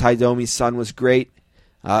 Ty Domi's son was great.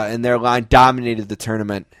 And their line dominated the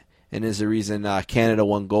tournament and is the reason Canada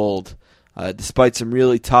won gold. Despite some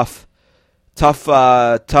really tough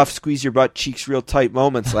squeeze your butt cheeks real tight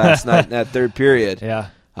moments last night in that third period. Yeah.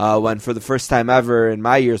 When for the first time ever in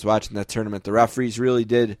my years watching that tournament, the referees really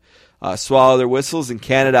did swallow their whistles, and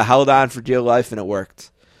Canada held on for dear life, and it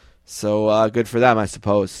worked. So good for them, I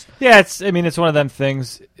suppose. Yeah, it's one of them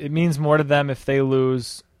things. It means more to them if they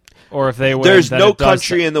lose or if they win. There's no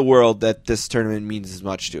country in the world that this tournament means as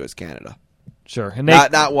much to as Canada. Sure, and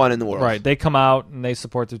not one in the world. Right, they come out and they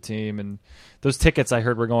support their team, and those tickets I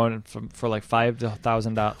heard were going for like $500 to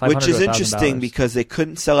 $1,000, which is interesting because they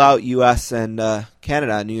couldn't sell out U.S. and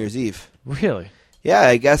Canada on New Year's Eve. Really? Yeah,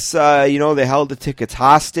 I guess they held the tickets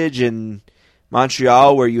hostage in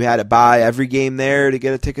Montreal, where you had to buy every game there to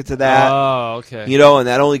get a ticket to that. Oh, okay. And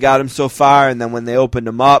that only got them so far. And then when they opened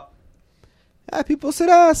them up, people said,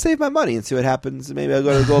 "I'll save my money and see what happens. Maybe I'll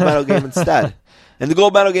go to the gold medal game instead." And the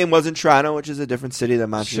gold medal game was in Toronto, which is a different city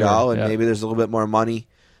than Montreal, and maybe there's a little bit more money,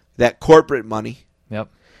 that corporate money. Yep.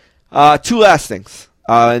 2 last things,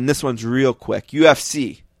 and this one's real quick.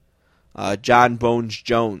 UFC, John Bones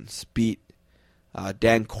Jones beat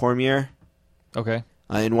Dan Cormier. Okay.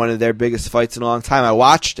 In one of their biggest fights in a long time. I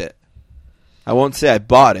watched it. I won't say I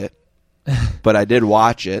bought it, but I did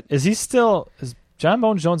watch it. Is John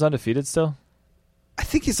Bones Jones undefeated still? I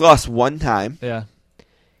think he's lost one time. Yeah.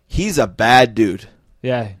 He's a bad dude.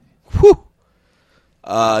 Yeah. Whew.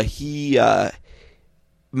 My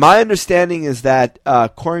understanding is that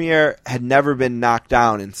Cormier had never been knocked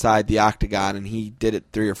down inside the octagon, and he did it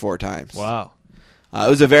 3 or 4 times. Wow. It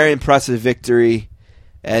was a very impressive victory.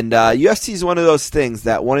 And UFC is one of those things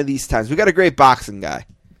that one of these times, we got a great boxing guy.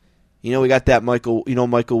 We got that Michael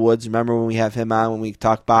Woods. Remember when we have him on when we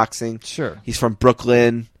talk boxing? Sure. He's from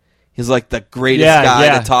Brooklyn. He's like the greatest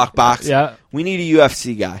guy to talk boxing. Yeah. We need a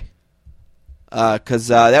UFC guy. Because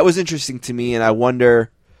that was interesting to me, and I wonder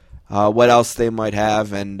what else they might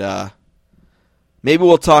have. And maybe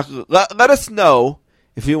we'll talk. Let us know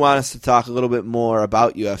if you want us to talk a little bit more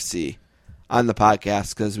about UFC on the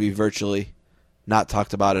podcast, because we virtually not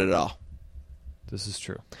talked about it at all. This is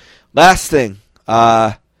true. Last thing.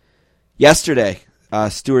 Yesterday,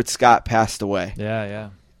 Stuart Scott passed away.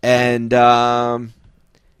 Yeah. And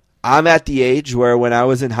I'm at the age where when I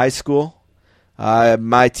was in high school,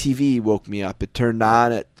 my TV woke me up. It turned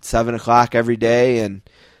on at 7 o'clock every day, and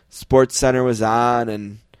Sports Center was on.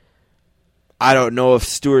 And I don't know if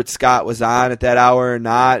Stuart Scott was on at that hour or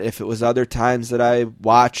not, if it was other times that I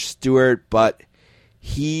watched Stuart, but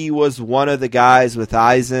he was one of the guys with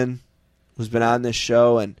Eisen, who's been on this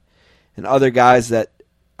show, and other guys that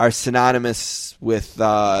are synonymous with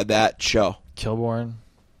that show. Kilborn.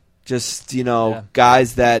 Just,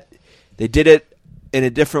 guys that they did it in a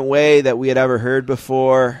different way that we had ever heard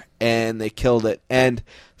before, and they killed it. And I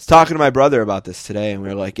was talking to my brother about this today, and we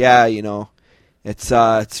were like,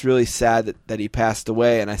 it's really sad that he passed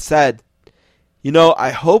away. And I said,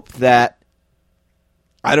 I hope that,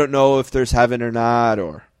 I don't know if there's heaven or not,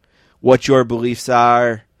 or what your beliefs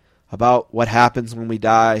are about what happens when we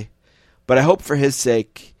die, but I hope for his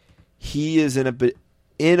sake he is in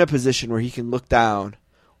a position where he can look down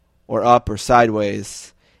or up or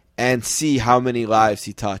sideways and see how many lives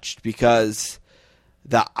he touched, because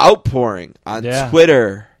the outpouring on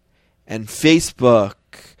Twitter and Facebook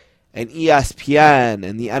and ESPN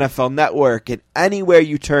and the NFL Network and anywhere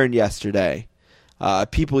you turned yesterday,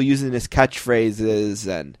 people using his catchphrases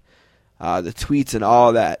and the tweets and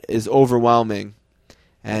all that is overwhelming.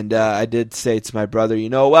 And I did say to my brother,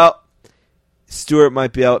 Stuart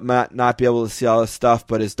might not be able to see all this stuff,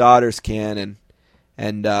 but his daughters can,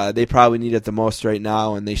 and they probably need it the most right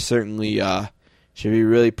now, and they certainly should be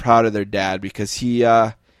really proud of their dad, because he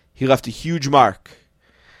left a huge mark,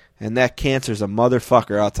 and that cancer's a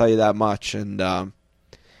motherfucker, I'll tell you that much. And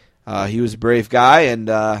he was a brave guy, and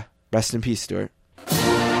rest in peace, Stuart.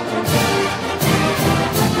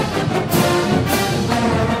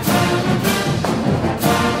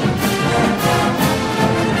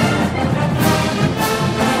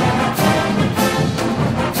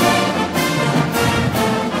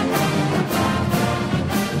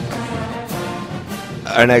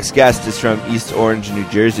 Our next guest is from East Orange, New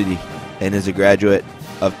Jersey, and is a graduate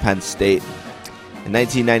of Penn State. In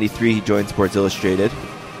 1993, he joined Sports Illustrated,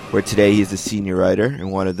 where today he is a senior writer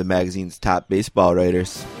and one of the magazine's top baseball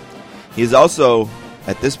writers. He is also,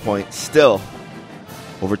 at this point, still,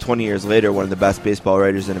 over 20 years later, one of the best baseball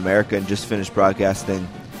writers in America, and just finished broadcasting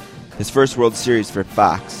his first World Series for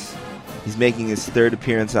Fox. He's making his third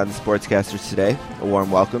appearance on the Sportscasters today. A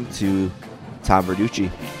warm welcome to Tom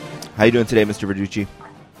Verducci. How you doing today, Mr. Verducci?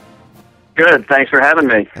 Good. Thanks for having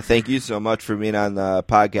me. Thank you so much for being on the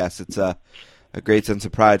podcast. It's a great sense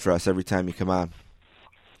of pride for us every time you come on.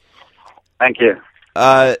 Thank you.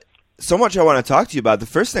 So much I want to talk to you about. The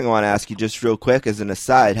first thing I want to ask you, just real quick as an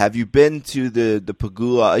aside, have you been to the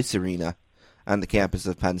Pagula Ice Arena on the campus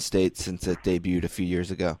of Penn State since it debuted a few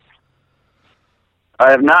years ago?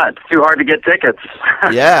 I have not. It's too hard to get tickets.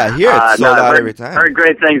 Yeah, here it's sold out every time. I've heard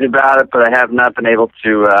great things about it, but I have not been able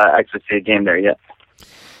to actually see a game there yet.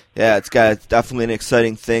 Yeah, it's definitely an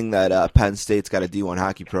exciting thing that Penn State's got a D1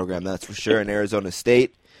 hockey program, that's for sure. And Arizona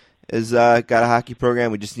State has got a hockey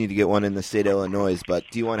program. We just need to get one in the state of Illinois. But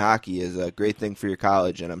D1 hockey is a great thing for your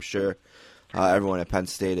college, and I'm sure everyone at Penn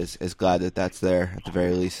State is glad that that's there at the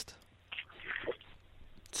very least.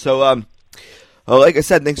 So, like I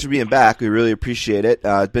said, thanks for being back. We really appreciate it.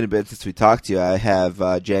 It's been a bit since we talked to you. I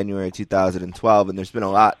have January 2012, and there's been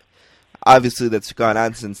a lot, obviously, that's gone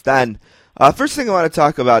on since then. First thing I want to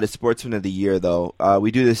talk about is Sportsman of the Year, though. We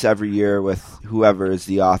do this every year with whoever is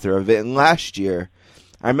the author of it. And last year,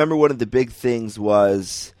 I remember one of the big things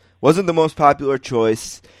wasn't the most popular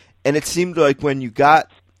choice, and it seemed like when you got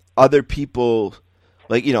other people,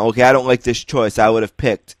 like, you know, okay, I don't like this choice, I would have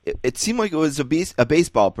picked. It seemed like it was a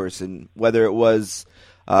baseball person, whether it was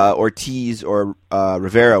Ortiz or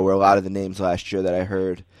Rivera were a lot of the names last year that I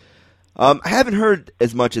heard. I haven't heard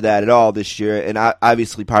as much of that at all this year, and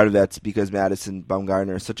obviously part of that's because Madison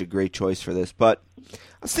Bumgarner is such a great choice for this. But I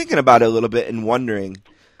was thinking about it a little bit and wondering,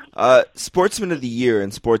 Sportsman of the Year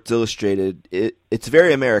in Sports Illustrated, it's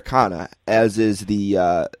very Americana, as is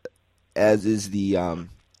the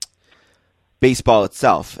baseball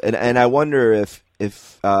itself, and I wonder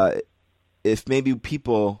if maybe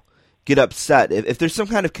people get upset if there's some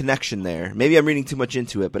kind of connection there. Maybe I'm reading too much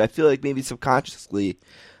into it, but I feel like maybe subconsciously.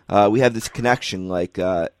 We have this connection, like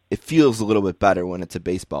it feels a little bit better when it's a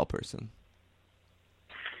baseball person.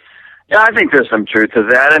 Yeah, I think there's some truth to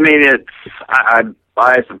that. I mean, I'm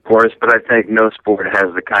biased, of course, but I think no sport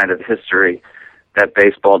has the kind of history that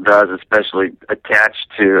baseball does, especially attached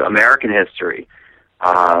to American history.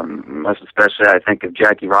 Most especially, I think of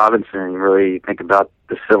Jackie Robinson, and really think about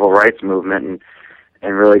the civil rights movement,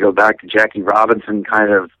 and really go back to Jackie Robinson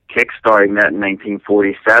kind of kickstarting that in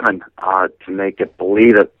 1947 to make it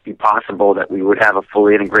be possible that we would have a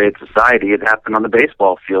fully integrated society. It happened on the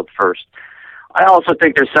baseball field first. I also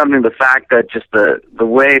think there's something to the fact that just the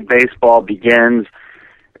way baseball begins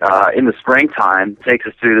in the springtime, takes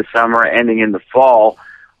us through the summer, ending in the fall,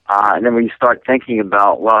 and then when you start thinking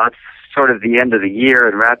about, well, that's sort of the end of the year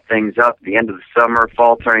and wrap things up, the end of the summer,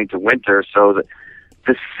 fall turning to winter, so that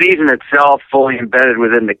the season itself fully embedded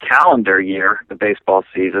within the calendar year, the baseball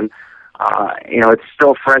season, it's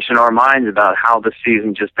still fresh in our minds about how the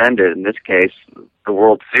season just ended. In this case, the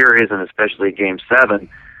World Series, and especially Game 7,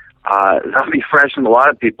 that'll be fresh in a lot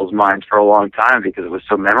of people's minds for a long time because it was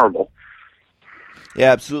so memorable.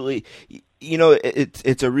 Yeah, absolutely. You know,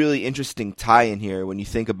 it's a really interesting tie-in here when you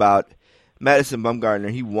think about Madison Bumgarner.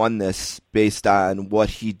 He won this based on what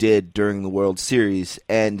he did during the World Series,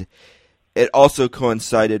 and it also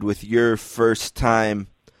coincided with your first time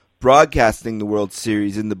broadcasting the World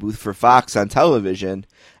Series in the booth for Fox on television,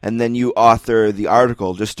 and then you author the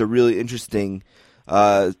article. Just a really interesting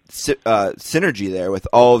synergy there with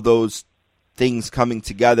all of those things coming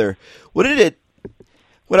together. What I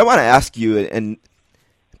want to ask you, and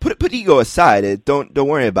put ego aside, don't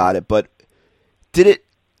worry about it, but did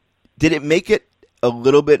it make it a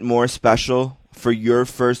little bit more special for your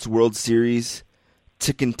first World Series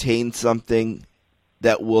to contain something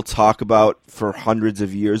that we'll talk about for hundreds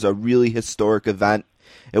of years, a really historic event?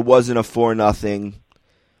 It wasn't a 4-0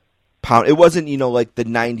 pound. It wasn't, like the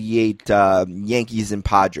 98 Yankees and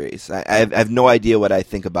Padres. I have no idea what I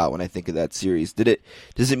think about when I think of that series.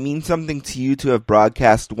 Does it mean something to you to have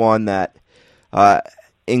broadcast one that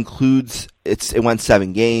includes, it went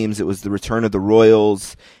 7 games, it was the return of the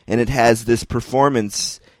Royals, and it has this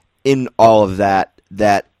performance in all of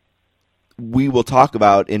that we will talk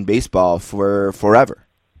about in baseball for forever?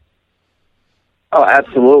 Oh,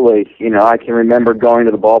 absolutely. I can remember going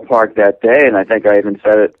to the ballpark that day, and I think I even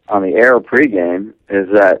said it on the air pregame, is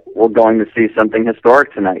that we're going to see something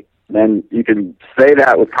historic tonight. And you can say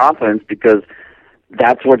that with confidence because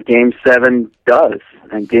that's what Game 7 does.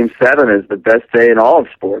 And Game 7 is the best day in all of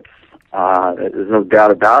sports. There's no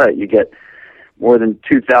doubt about it. You get more than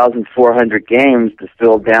 2,400 games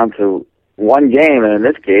distilled down to one game, and in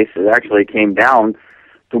this case, it actually came down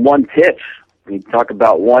to one pitch. When you talk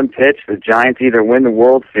about one pitch, the Giants either win the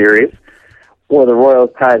World Series, or the Royals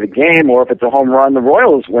tie the game, or if it's a home run, the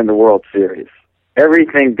Royals win the World Series.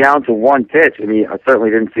 Everything down to one pitch. I mean, I certainly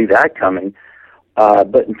didn't see that coming.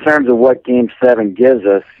 But in terms of what Game 7 gives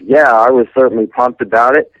us, yeah, I was certainly pumped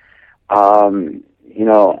about it. You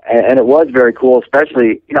know, and it was very cool,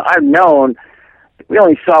 especially, you know, I've known we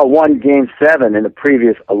only saw one Game 7 in the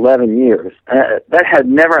previous 11 years. That had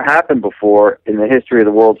never happened before in the history of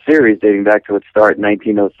the World Series, dating back to its start in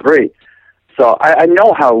 1903. So I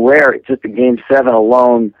know how rare just a Game 7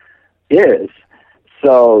 alone is.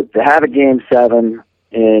 So to have a Game 7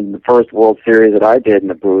 in the first World Series that I did in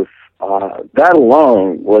the booth, that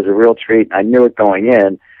alone was a real treat. I knew it going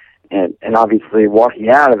in, and obviously walking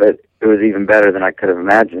out of it, it was even better than I could have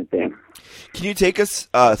imagined it being. Can you take us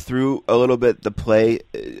through a little bit the play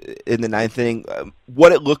in the ninth inning,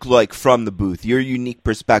 what it looked like from the booth, your unique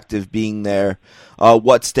perspective being there,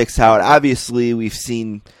 what sticks out? Obviously, we've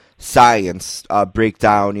seen science break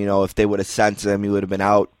down, you know, if they would have sent him, he would have been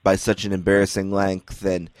out by such an embarrassing length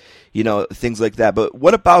and, you know, things like that. But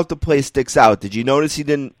what about the play sticks out? Did you notice he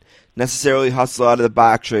didn't necessarily hustle out of the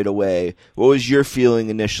box right away? What was your feeling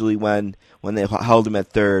initially when they held him at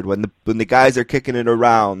third, when the guys are kicking it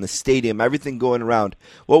around, the stadium, everything going around?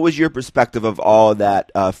 What was your perspective of all of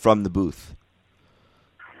that from the booth?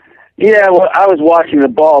 Yeah, well, I was watching the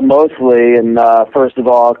ball mostly, and first of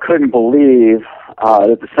all, couldn't believe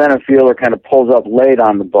that the center fielder kind of pulls up late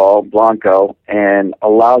on the ball, Blanco, and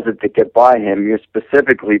allows it to get by him. You're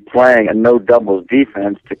specifically playing a no-doubles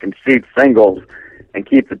defense to concede singles and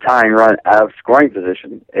keep the tying run out of scoring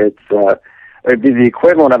position. It'd be the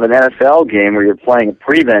equivalent of an NFL game where you're playing a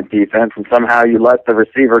prevent defense and somehow you let the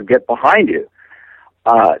receiver get behind you.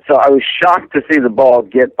 So I was shocked to see the ball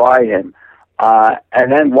get by him.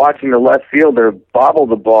 And then watching the left fielder bobble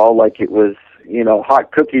the ball like it was, you know,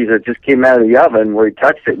 hot cookies that just came out of the oven, where he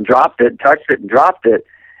touched it and dropped it, touched it and dropped it.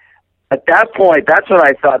 At that point, that's when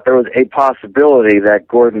I thought there was a possibility that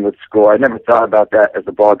Gordon would score. I never thought about that as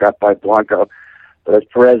the ball got by Blanco. But as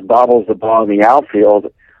Perez bobbles the ball in the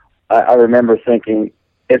outfield, I remember thinking,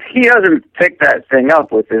 if he doesn't pick that thing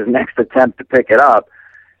up with his next attempt to pick it up,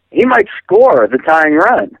 he might score the tying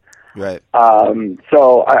run. Right.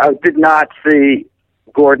 So I did not see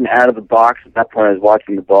Gordon out of the box at that point. I was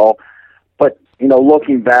watching the ball. But, you know,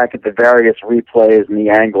 looking back at the various replays and the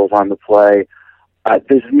angles on the play,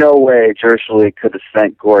 there's no way Jershely could have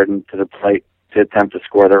sent Gordon to the plate to attempt to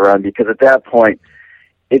score the run, because at that point,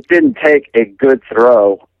 it didn't take a good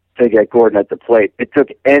throw to get Gordon at the plate. It took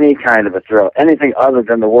any kind of a throw, anything other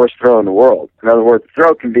than the worst throw in the world. In other words, the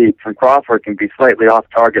throw from Crawford can be slightly off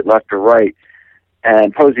target, left or right,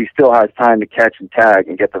 and Posey still has time to catch and tag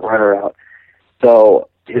and get the runner out. So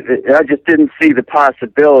I just didn't see the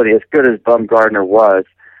possibility, as good as Bumgarner was,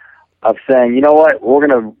 of saying, you know what, we're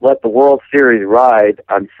going to let the World Series ride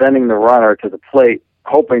on sending the runner to the plate,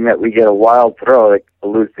 hoping that we get a wild throw that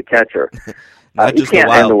eludes the catcher. You can't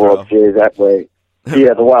end the World Series that way.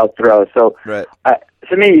 Yeah, the wild throw. So, right.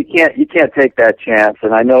 To me, you can't take that chance.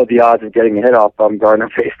 And I know the odds of getting a hit off Bumgarner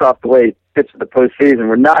based off the way he pitched the postseason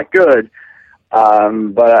were not good.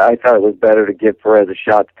 But I thought it was better to give Perez a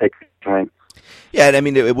shot to take the swing. Yeah, and I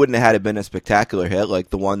mean, it wouldn't have had been a spectacular hit like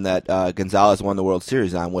the one that Gonzalez won the World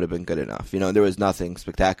Series on would have been good enough. You know, there was nothing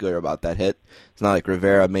spectacular about that hit. It's not like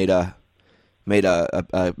Rivera made a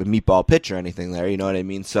meatball pitch or anything there. You know what I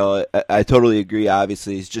mean? So I totally agree.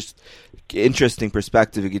 Obviously, it's just interesting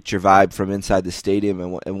perspective to get your vibe from inside the stadium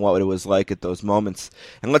and what it was like at those moments.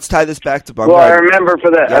 And let's tie this back to Bumgarner. Well, I remember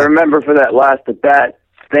for that last at bat,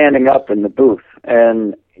 standing up in the booth,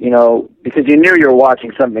 and you know, because you knew you were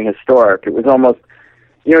watching something historic. It was almost,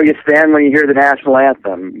 you know, you stand when you hear the national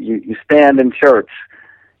anthem. You stand in church.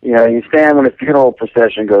 You know, you stand when a funeral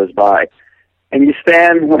procession goes by. And you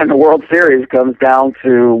stand when the World Series comes down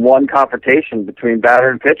to one confrontation between batter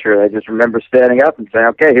and pitcher. I just remember standing up and saying,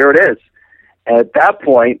 okay, here it is. And at that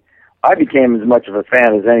point, I became as much of a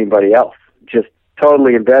fan as anybody else, just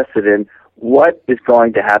totally invested in what is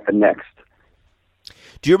going to happen next.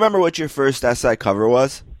 Do you remember what your first SI cover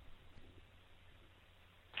was?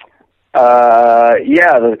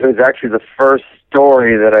 Yeah, it was actually the first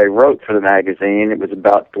story that I wrote for the magazine. It was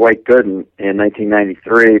about Dwight Gooden in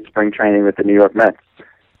 1993, spring training with the New York Mets.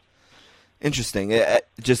 Interesting. I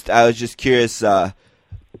was just curious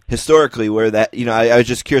historically where that, you know, I was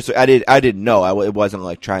just curious. I didn't know. It wasn't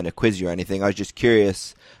like trying to quiz you or anything. I was just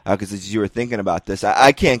curious because as you were thinking about this,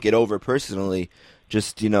 I can't get over personally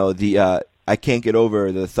just, I can't get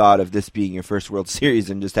over the thought of this being your first World Series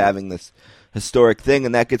and just having this historic thing,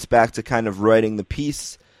 and that gets back to kind of writing the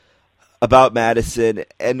piece about Madison.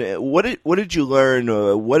 And what did you learn?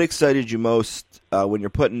 What excited you most when you're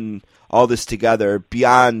putting all this together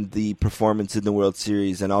beyond the performance in the World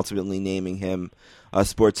Series and ultimately naming him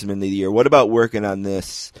Sportsman of the Year? What about working on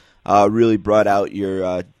this really brought out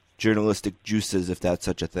your journalistic juices, if that's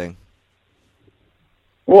such a thing?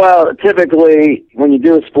 Well, typically, when you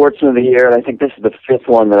do a Sportsman of the Year, and I think this is the fifth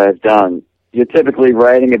one that I've done, you're typically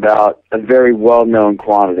writing about a very well-known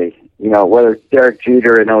quantity. Whether it's Derek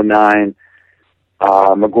Jeter in 2009,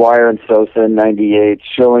 McGuire and Sosa in 98,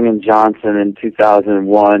 Schilling and Johnson in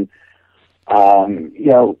 2001.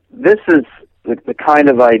 This is the kind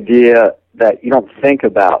of idea that you don't think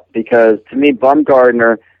about, because to me,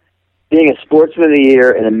 Bumgarner, being a Sportsman of the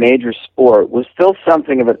Year in a major sport, was still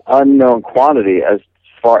something of an unknown quantity as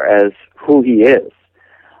far as who he is.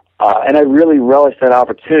 And I really relish that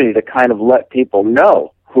opportunity to kind of let people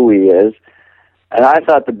know who he is. And I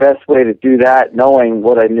thought the best way to do that, knowing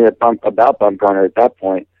what I knew about Bumgarner at that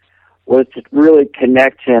point, was to really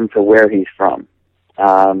connect him to where he's from.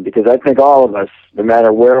 Because I think all of us, no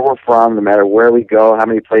matter where we're from, no matter where we go, how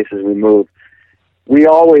many places we move, we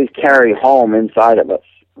always carry home inside of us.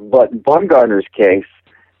 But in Bumgarner's case,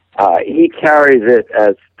 he carries it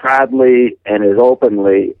as proudly and as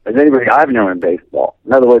openly as anybody I've known in baseball.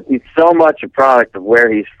 In other words, he's so much a product of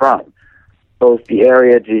where he's from, both the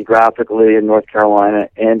area geographically in North Carolina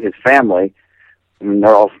and his family, and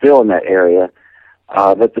they're all still in that area,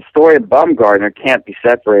 that the story of Bumgarner can't be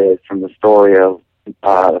separated from the story of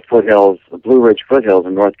the foothills, the Blue Ridge foothills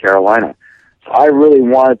in North Carolina. So I really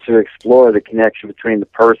wanted to explore the connection between the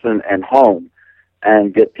person and home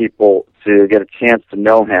and get people to get a chance to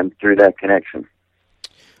know him through that connection.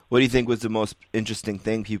 What do you think was the most interesting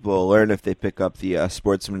thing people will learn if they pick up the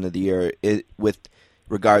Sportsman of the Year with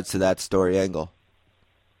regards to that story angle?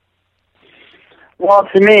 Well,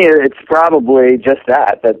 to me, it's probably just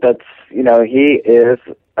that's, he is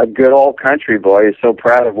a good old country boy. He's so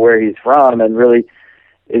proud of where he's from and really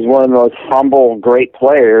is one of the most humble, great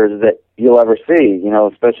players that you'll ever see,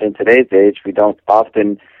 especially in today's age. We don't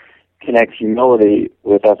often connect humility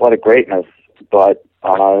with athletic greatness, but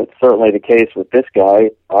it's certainly the case with this guy.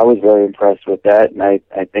 I was very impressed with that, and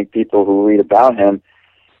I think people who read about him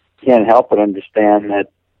can't help but understand that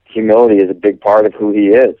humility is a big part of who he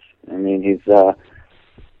is. I mean, he's a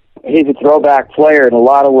throwback player in a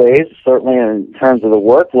lot of ways, certainly in terms of the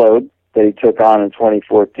workload that he took on in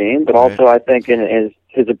 2014, but also I think in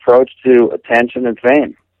his approach to attention and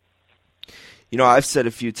fame. I've said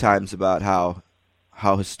a few times about how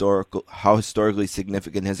historically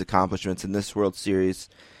significant his accomplishments in this World Series,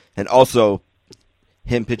 and also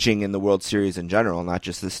him pitching in the World Series in general, not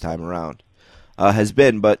just this time around, has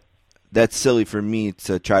been. But that's silly for me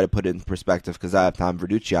to try to put it in perspective because I have Tom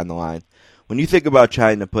Verducci on the line. When you think about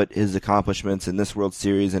trying to put his accomplishments in this World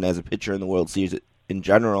Series and as a pitcher in the World Series in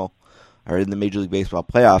general, or in the Major League Baseball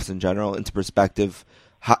playoffs in general, into perspective,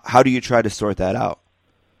 how do you try to sort that out?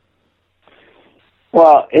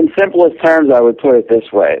 Well, in simplest terms, I would put it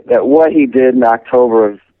this way, that what he did in October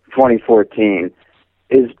of 2014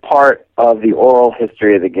 is part of the oral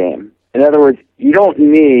history of the game. In other words, you don't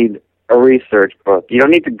need a research book. You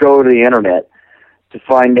don't need to go to the Internet to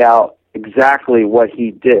find out exactly what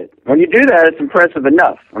he did. When you do that, it's impressive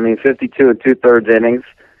enough. I mean, 52 and two-thirds innings,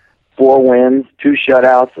 4 wins, 2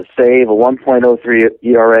 shutouts, a save, a 1.03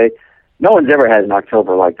 ERA. No one's ever had an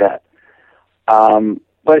October like that.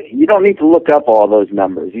 But you don't need to look up all those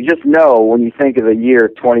numbers. You just know when you think of the year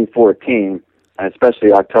 2014, and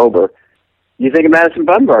especially October, you think of Madison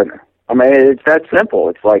Bumgarner. I mean, it's that simple.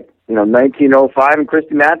 It's like, 1905 and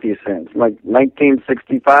Christy Mathewson. It's like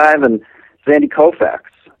 1965 and Sandy Koufax.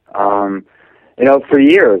 For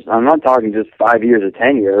years, I'm not talking just 5 years or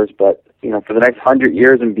 10 years, but, for the next 100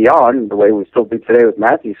 years and beyond, the way we still do today with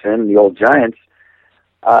Mathewson and the old Giants,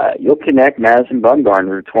 you'll connect Madison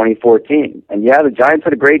Bumgarner to 2014. And yeah, the Giants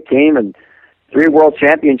had a great team, and 3 world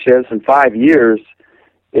championships in 5 years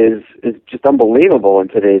is just unbelievable in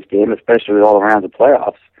today's game, especially with all the rounds of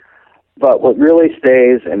playoffs. But what really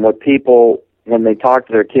stays, and what people, when they talk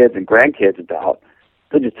to their kids and grandkids about,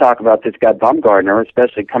 they just talk about this guy Bumgarner,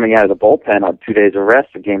 especially coming out of the bullpen on 2 days of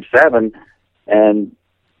rest for Game 7, and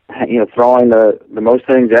throwing the most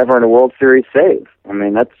innings ever in a World Series save. I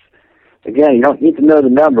mean, that's, again, you don't need to know the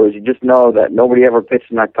numbers. You just know that nobody ever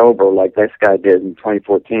pitched in October like this guy did in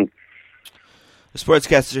 2014. The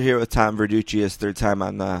Sportscaster here with Tom Verducci, his 3rd time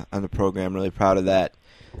on the program. Really proud of that.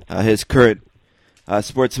 His current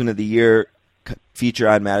Sportsman of the Year feature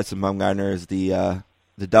on Madison Bumgarner is the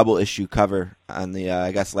double issue cover on the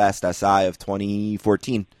I guess last SI of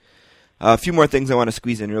 2014. A few more things I want to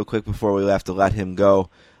squeeze in real quick before we have to let him go.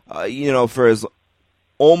 For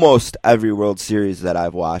almost every World Series that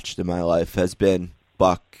I've watched in my life has been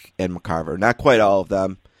Buck and McCarver. Not quite all of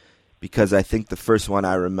them, because I think the first one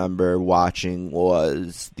I remember watching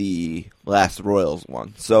was the last Royals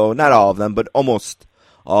one. So not all of them, but almost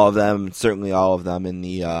all of them, certainly all of them in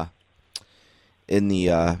the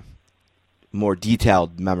more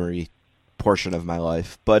detailed memory portion of my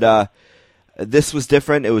life. But this was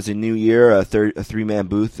different. It was a new year, a three-man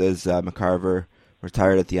booth as McCarver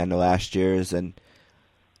retired at the end of last year's. And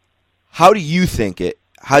how do you think it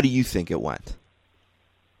went?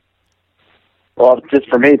 Well, just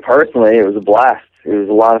for me personally, it was a blast. It was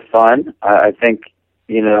a lot of fun. I think,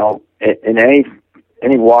 in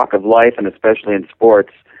any walk of life, and especially in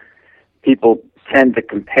sports, people tend to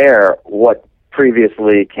compare what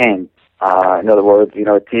previously came. In other words,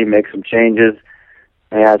 a team makes some changes,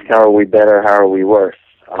 and ask, how are we better, how are we worse?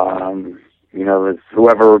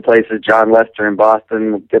 Whoever replaces John Lester in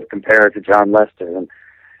Boston will get compared to John Lester. And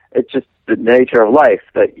it's just the nature of life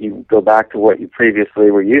that you go back to what you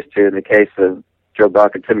previously were used to. In the case of Joe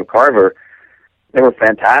Buck and Tim McCarver, they were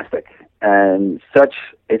fantastic and such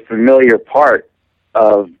a familiar part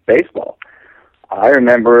of baseball. I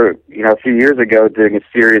remember, a few years ago doing a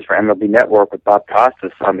series for MLB Network with Bob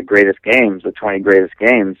Costas on the greatest games, the 20 greatest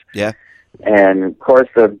games. Yeah. And, of course,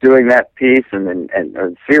 of doing that piece and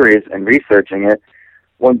series and researching it,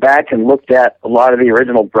 went back and looked at a lot of the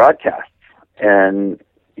original broadcasts. And,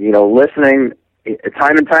 listening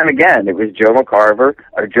time and time again, it was Joe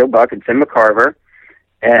Buck and Tim McCarver,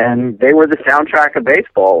 and they were the soundtrack of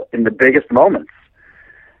baseball in the biggest moments.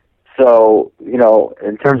 So,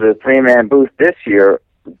 in terms of the three-man booth this year,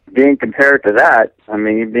 being compared to that,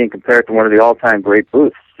 being compared to one of the all-time great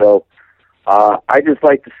booths. So I just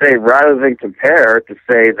like to say, rather than compare, to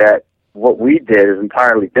say that what we did is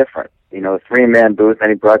entirely different. A three-man booth,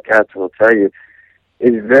 any broadcaster will tell you,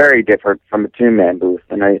 is very different from a two-man booth.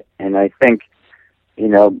 And I think,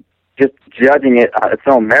 just judging it on its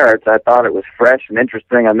own merits, I thought it was fresh and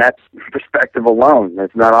interesting on that perspective alone.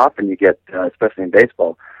 It's not often you get, especially in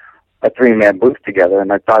baseball, a three-man booth together,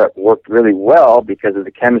 and I thought it worked really well because of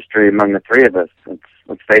the chemistry among the three of us.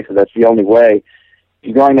 Let's face it, that's the only way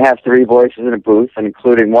you're going to have three voices in a booth, and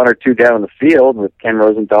including one or two down in the field with Ken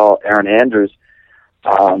Rosendahl, Aaron Andrews.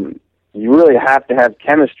 You really have to have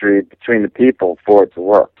chemistry between the people for it to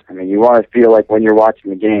work. You want to feel like when you're watching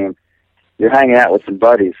the game, you're hanging out with some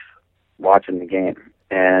buddies watching the game.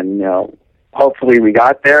 And, hopefully we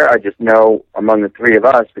got there. I just know among the three of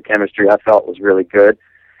us, the chemistry I felt was really good.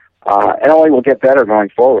 And only will get better going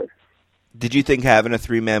forward. Did you think having a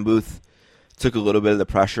three-man booth took a little bit of the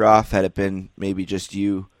pressure off? Had it been maybe just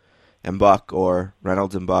you and Buck, or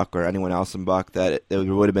Reynolds and Buck, or anyone else in Buck, that there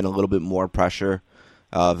would have been a little bit more pressure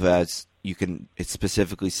of, as you can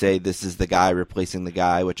specifically say, this is the guy replacing the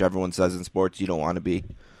guy, which everyone says in sports you don't want to be?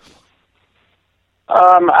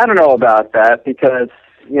 I don't know about that because,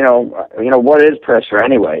 what is pressure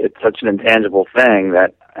anyway? It's such an intangible thing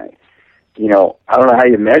that, I don't know how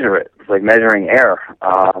you measure it. It's like measuring air.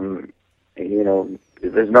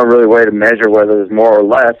 There's no really way to measure whether there's more or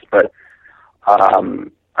less, but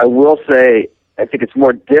I will say I think it's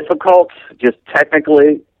more difficult just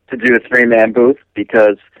technically to do a three-man booth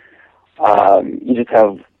because you just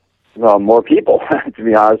have more people, to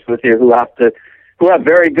be honest with you, who have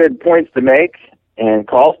very good points to make and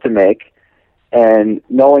calls to make, and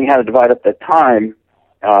knowing how to divide up that time.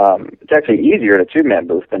 It's actually easier in a two-man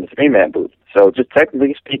booth than a three-man booth. So just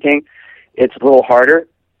technically speaking, it's a little harder.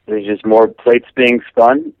 There's just more plates being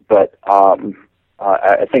spun, but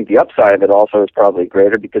I think the upside of it also is probably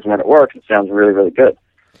greater because when it works, it sounds really, really good.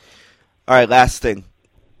 All right, last thing.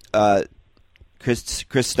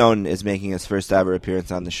 Chris Stone is making his first ever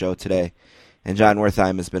appearance on the show today, and John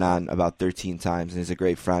Wertheim has been on about 13 times, and he's a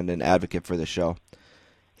great friend and advocate for the show.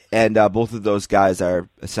 And both of those guys are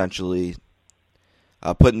essentially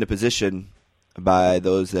put in a position by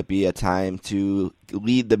those that be at time to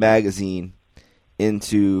lead the magazine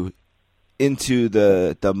into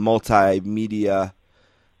the multimedia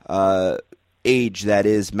age that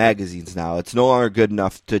is magazines now. It's no longer good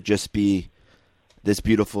enough to just be this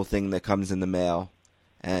beautiful thing that comes in the mail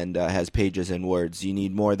and has pages and words. You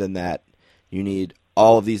need more than that. You need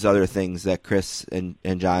all of these other things that Chris and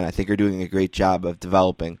John, I think, are doing a great job of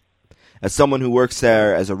developing. As someone who works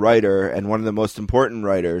there as a writer and one of the most important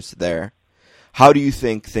writers there, how do you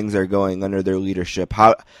think things are going under their leadership?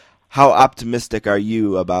 how optimistic are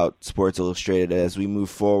you about Sports Illustrated as we move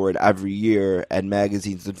forward every year and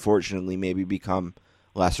magazines unfortunately maybe become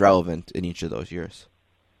less relevant in each of those years?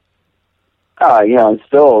 I'm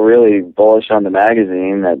still really bullish on the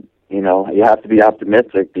magazine. That you have to be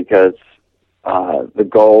optimistic because the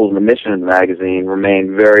goals and the mission of the magazine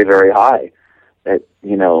remain very, very high. That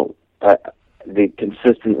the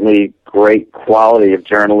consistently great quality of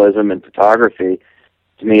journalism and photography,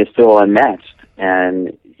 to me, is still unmatched.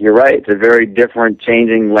 And you're right; it's a very different,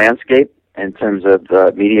 changing landscape in terms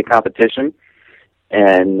of media competition,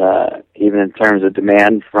 and even in terms of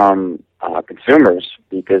demand from consumers,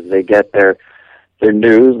 because they get their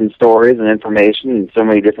news and stories and information in so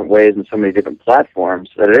many different ways and so many different platforms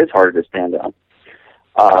that it is harder to stand out.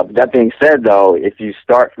 But that being said, though, if you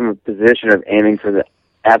start from a position of aiming for the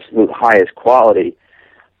absolute highest quality,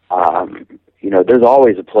 there's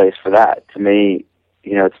always a place for that. To me,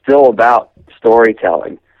 it's still about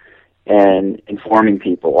storytelling and informing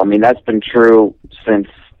people. I mean, that's been true since,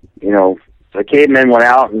 the cavemen went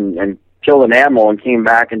out and killed an animal and came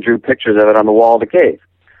back and drew pictures of it on the wall of the cave.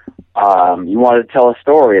 You wanted to tell a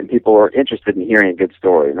story, and people were interested in hearing a good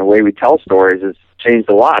story. And the way we tell stories has changed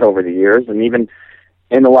a lot over the years, and even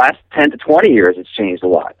in the last 10 to 20 years, it's changed a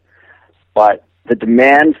lot. But the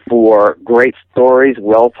demand for great stories,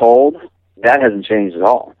 well told, that hasn't changed at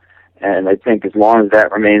all. And I think as long as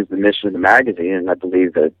that remains the mission of the magazine, and I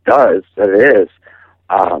believe that it is,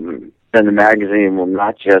 then the magazine will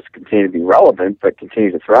not just continue to be relevant, but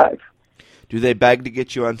continue to thrive. Do they beg to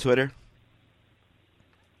get you on Twitter?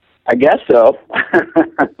 I guess so.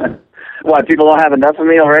 What, people don't have enough of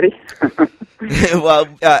me already? Well,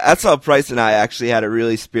 SL Price and I actually had a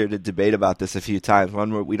really spirited debate about this a few times,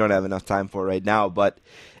 one where we don't have enough time for right now. But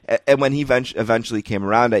and when he eventually came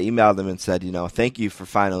around, I emailed him and said, thank you for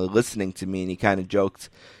finally listening to me. And he kind of joked.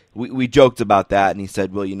 We joked about that, and he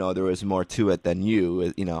said, well, there was more to it than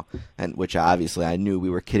you, and which obviously I knew we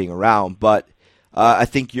were kidding around. But I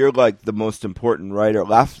think you're like the most important writer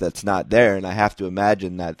left that's not there, and I have to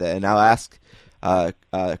imagine that. And I'll ask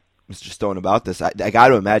Mr. Stone about this. I got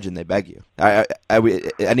to imagine they beg you.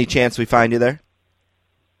 Any chance we find you there?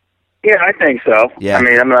 Yeah, I think so. Yeah. I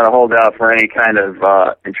mean, I'm not a holdout for any kind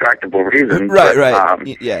of intractable reason. Right, but,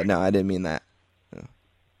 right. No, I didn't mean that. No.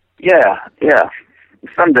 Yeah.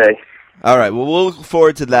 Someday. All right, well, we'll look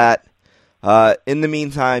forward to that. In the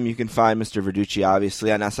meantime, you can find Mr. Verducci,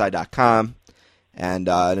 obviously, on SI.com, and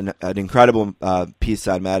an incredible piece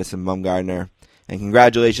on Madison Bumgarner. And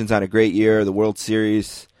congratulations on a great year, the World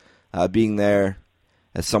Series, being there.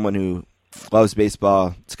 As someone who loves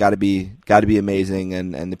baseball, it's got to be amazing,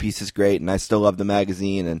 and the piece is great, and I still love the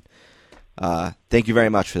magazine. And thank you very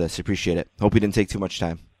much for this. I appreciate it. Hope we didn't take too much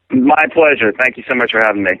time. My pleasure. Thank you so much for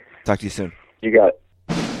having me. Talk to you soon. You got it.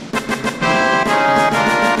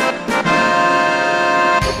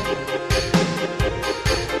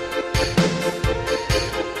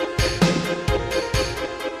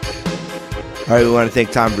 All right, we want to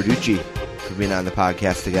thank Tom Verducci for being on the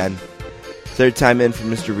podcast again. Third time in for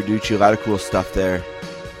Mr. Verducci. A lot of cool stuff there.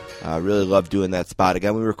 Really love doing that spot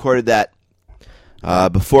again. We recorded that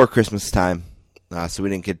before Christmas time, so we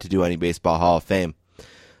didn't get to do any Baseball Hall of Fame.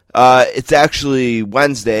 It's actually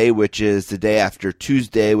Wednesday, which is the day after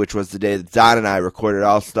Tuesday, which was the day that Don and I recorded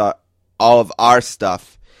all of our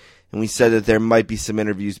stuff. And we said that there might be some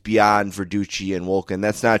interviews beyond Verducci and Wolken.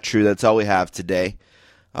 That's not true. That's all we have today.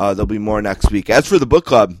 There'll be more next week. As for the book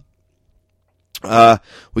club,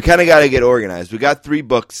 we kind of got to get organized. We got 3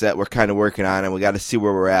 books that we're kind of working on, and we got to see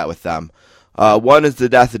where we're at with them. One is The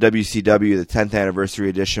Death of WCW, the 10th anniversary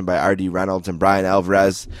edition by R.D. Reynolds and Brian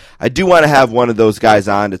Alvarez. I do want to have one of those guys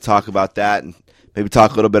on to talk about that and maybe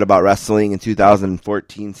talk a little bit about wrestling in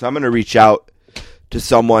 2014. So I'm going to reach out to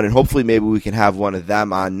someone, and hopefully maybe we can have one of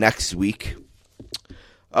them on next week.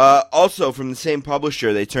 Also, from the same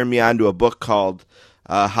publisher, they turned me on to a book called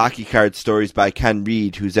Hockey Card Stories by Ken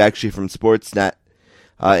Reed, who's actually from Sportsnet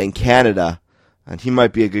in Canada. And he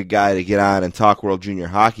might be a good guy to get on and talk World Junior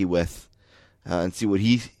Hockey with. And see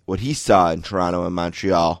what he saw in Toronto and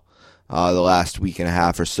Montreal the last week and a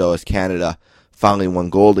half or so as Canada finally won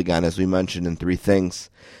gold again, as we mentioned in 3 things.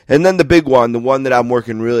 And then the big one, the one that I'm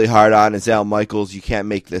working really hard on, is Al Michaels' You Can't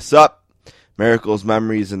Make This Up, Miracles,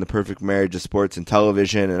 Memories, and the Perfect Marriage of Sports and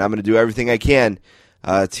Television. And I'm going to do everything I can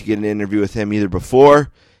to get an interview with him either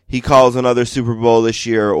before he calls another Super Bowl this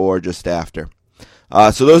year or just after.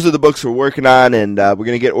 So those are the books we're working on, and we're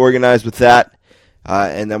going to get organized with that.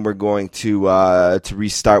 And then we're going to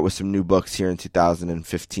restart with some new books here in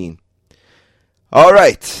 2015. All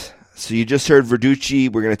right. So you just heard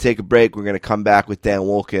Verducci. We're going to take a break. We're going to come back with Dan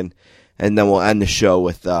Wolken, and then we'll end the show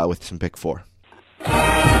with some Pick 4.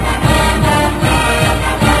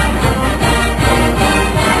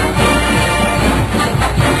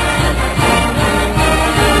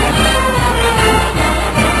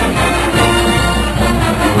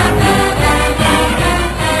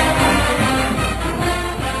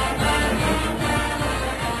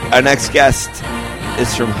 Our next guest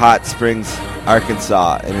is from Hot Springs,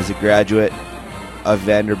 Arkansas, and is a graduate of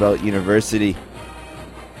Vanderbilt University.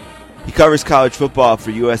 He covers college football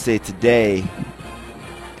for USA Today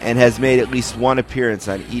and has made at least one appearance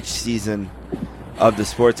on each season of the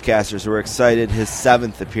Sportscasters. We're excited. His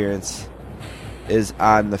 7th appearance is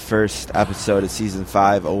on the first episode of Season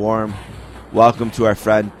 5. A warm welcome to our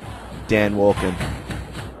friend, Dan Wolken.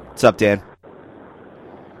 What's up, Dan?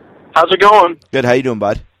 How's it going? Good. How you doing,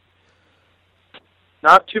 bud?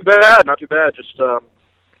 Not too bad. Just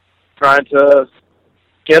trying to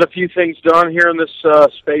get a few things done here in this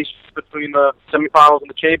space between the semifinals and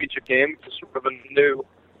the championship game. It's sort of a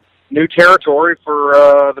new territory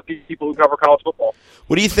for the people who cover college football.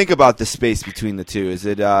 What do you think about the space between the two? Is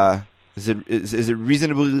it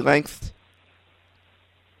reasonably length?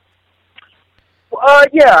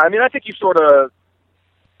 Yeah. I mean, I think you sort of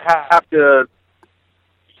have to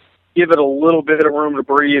give it a little bit of room to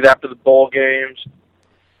breathe after the bowl games.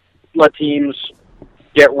 Let teams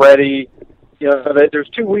get ready. You know, there's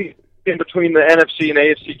 2 weeks in between the NFC and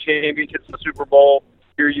AFC championships and the Super Bowl.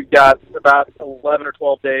 Here you've got about 11 or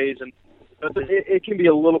 12 days, and it can be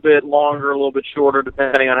a little bit longer, a little bit shorter,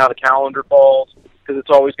 depending on how the calendar falls, because it's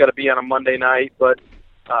always got to be on a Monday night. But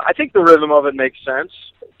I think the rhythm of it makes sense.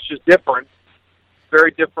 It's just different.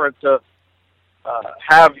 Very different to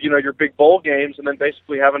have, your big bowl games and then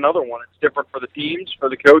basically have another one. It's different for the teams, for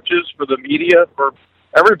the coaches, for the media, for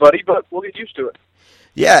everybody, but we'll get used to it.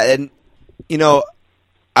 Yeah, and,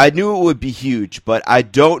 I knew it would be huge, but I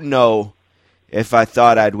don't know if I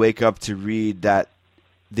thought I'd wake up to read that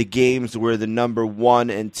the games were the number 1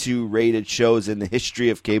 and 2 rated shows in the history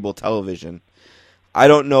of cable television. I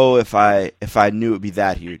don't know if I knew it would be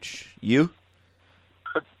that huge. You?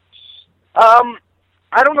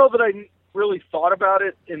 I don't know that I really thought about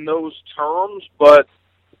it in those terms, but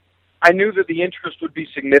I knew that the interest would be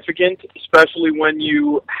significant, especially when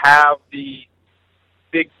you have the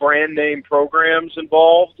big brand name programs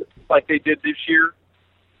involved like they did this year.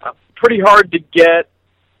 Pretty hard to get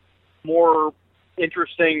more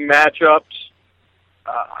interesting matchups,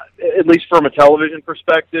 at least from a television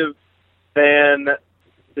perspective, than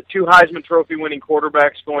the 2 Heisman Trophy winning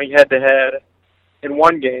quarterbacks going head-to-head in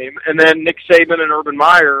one game, and then Nick Saban and Urban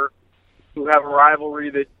Meyer, who have a rivalry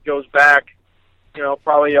that goes back,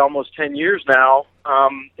 probably almost 10 years now,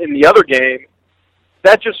 in the other game.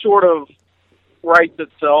 That just sort of writes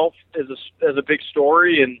itself as a big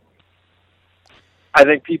story, and I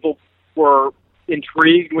think people were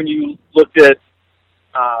intrigued when you looked at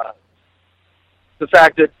the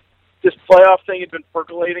fact that this playoff thing had been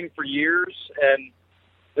percolating for years, and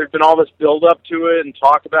there's been all this build-up to it and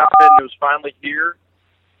talk about it, and it was finally here.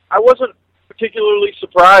 I wasn't particularly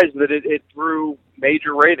surprised that it drew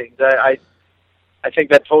major ratings. I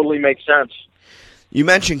think that totally makes sense. You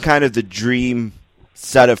mentioned kind of the dream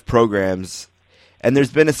set of programs, and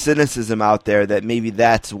there's been a cynicism out there that maybe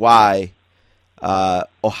that's why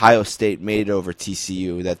Ohio State made it over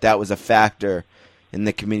TCU, that was a factor in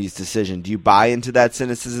the committee's decision. Do you buy into that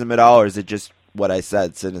cynicism at all, or is it just what I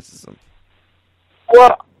said, cynicism?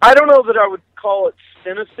 Well, I don't know that I would call it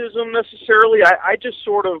cynicism necessarily. I just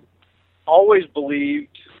sort of always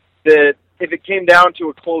believed that if it came down to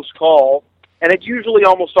a close call, and it usually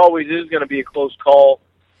almost always is going to be a close call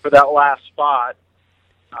for that last spot,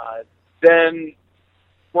 then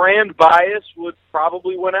brand bias would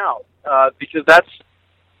probably win out, because that's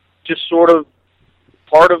just sort of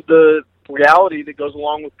part of the reality that goes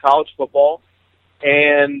along with college football.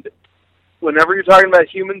 And whenever you're talking about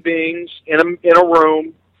human beings in a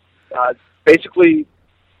room, basically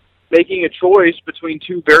making a choice between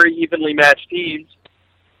 2 very evenly matched teams,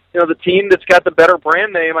 the team that's got the better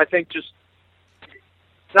brand name, I think it's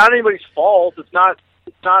not anybody's fault. It's not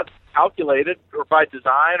calculated or by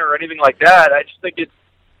design or anything like that. I just think it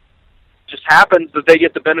just happens that they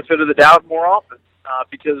get the benefit of the doubt more often,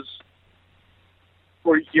 because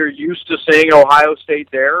you're used to seeing Ohio State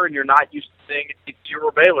there, and you're not used to seeing TCU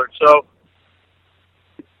or Baylor. So,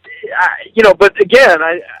 but again,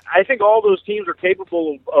 I think all those teams are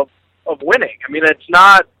capable of winning. I mean, it's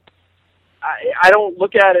not. I don't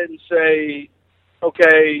look at it and say,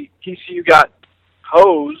 okay, TCU got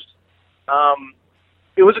hosed.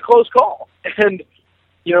 It was a close call, and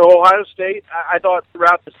Ohio State. I thought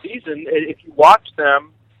throughout the season, if you watched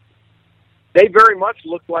them, they very much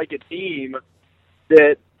looked like a team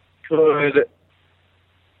that could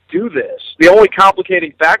do this. The only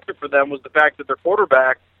complicating factor for them was the fact that their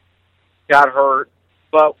quarterback got hurt.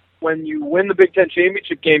 But when you win the Big Ten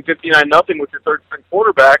championship game 59-0 with your third-string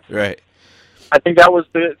quarterback, right? I think that was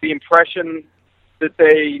the impression that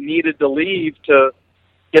they needed to leave to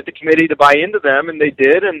get the committee to buy into them, and they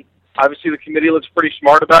did, and obviously the committee looks pretty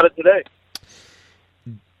smart about it today.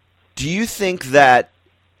 Do you think that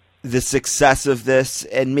the success of this,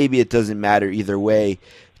 and maybe it doesn't matter either way,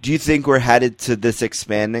 do you think we're headed to this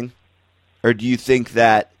expanding? Or do you think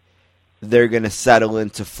that they're going to settle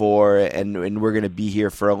into 4 and we're going to be here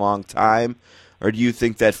for a long time? Or do you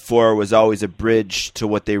think that 4 was always a bridge to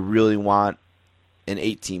what they really want, an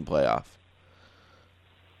 18 playoff?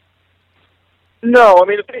 No, I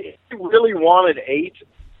mean, if they really wanted 8,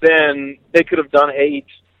 then they could have done 8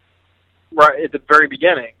 right at the very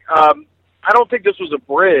beginning. I don't think this was a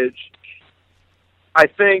bridge. I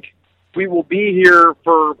think we will be here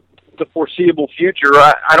for the foreseeable future.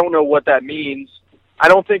 I don't know what that means. I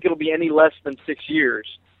don't think it'll be any less than 6 years.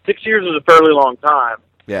 6 years is a fairly long time.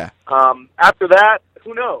 Yeah. After that,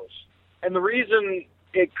 who knows? And the reason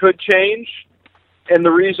it could change, and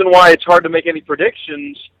the reason why it's hard to make any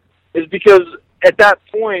predictions, is because at that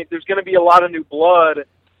point, there's going to be a lot of new blood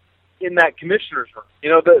in that commissioner's room. You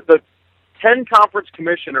know, the 10 conference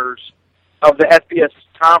commissioners of the FBS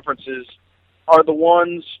conferences are the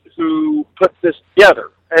ones who put this together.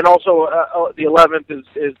 And also, the 11th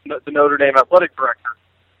is the Notre Dame athletic director.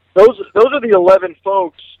 Those are the 11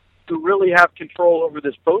 folks who really have control over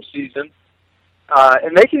this postseason,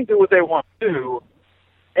 and they can do what they want to do.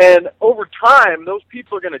 And over time, those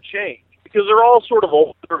people are going to change because they're all sort of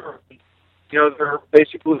older. You know, they're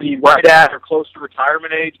basically right at or close to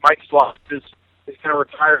retirement age. Mike Sloss is going to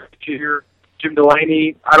retire next year. Jim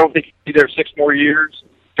Delaney, I don't think he'll be there 6 more years.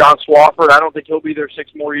 John Swafford, I don't think he'll be there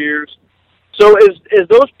 6 more years. So as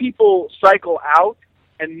those people cycle out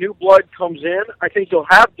and new blood comes in, I think you'll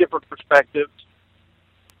have different perspectives.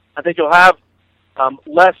 I think you'll have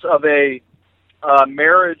less of a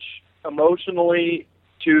marriage emotionally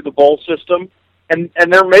to the bowl system, and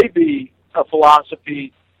there may be a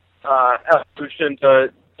philosophy evolution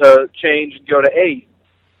to change and go to 8.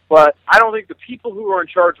 But I don't think the people who are in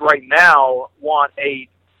charge right now want 8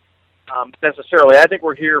 necessarily. I think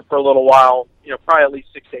we're here for a little while, you know, probably at least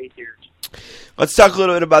 6 to 8 years. Let's talk a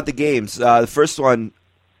little bit about the games. The first one,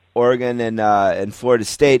 Oregon and Florida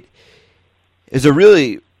State, is a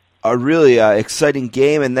really exciting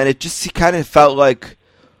game, and then it just kind of felt like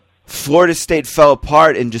Florida State fell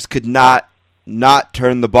apart and just could not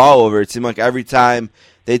turn the ball over. It seemed like every time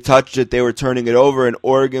they touched it, they were turning it over, and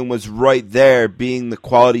Oregon was right there, being the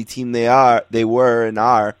quality team they were and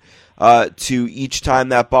are. To each time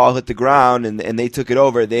that ball hit the ground and they took it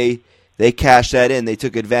over, they cashed that in. They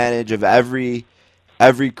took advantage of every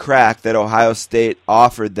crack that Ohio State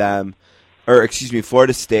offered them, or excuse me,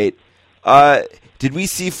 Florida State. Did we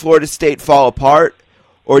see Florida State fall apart,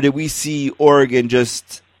 or did we see Oregon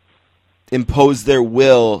just impose their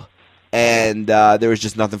will and there was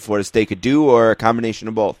just nothing Florida State could do, or a combination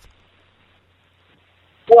of both?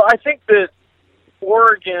 Well, I think that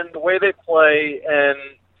Oregon, the way they play and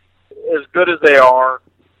as good as they are,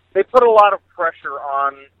 they put a lot of pressure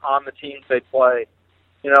on the teams they play.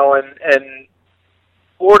 You know, and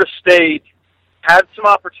Florida State had some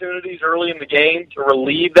opportunities early in the game to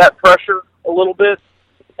relieve that pressure a little bit,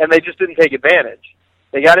 and they just didn't take advantage.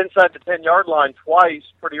 They got inside the 10-yard line twice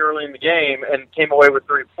pretty early in the game and came away with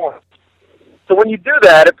 3 points. So when you do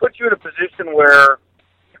that, it puts you in a position where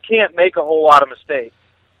you can't make a whole lot of mistakes.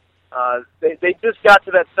 They just got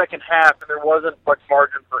to that second half, and there wasn't much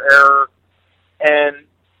margin for error. And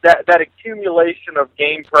that accumulation of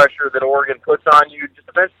game pressure that Oregon puts on you just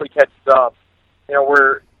eventually catches up. You know,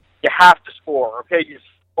 where you have to score. Okay, you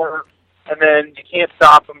score, and then you can't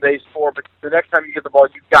stop them. They score, but the next time you get the ball,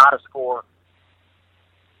 you've got to score.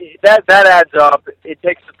 That adds up. It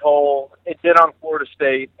takes a toll. It did on Florida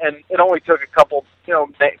State, and it only took a couple, you know,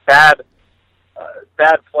 bad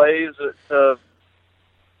plays to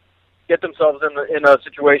get themselves in a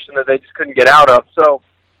situation that they just couldn't get out of. So,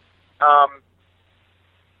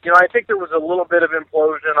 you know, I think there was a little bit of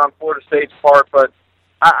implosion on Florida State's part, but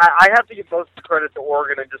I have to give most of the credit to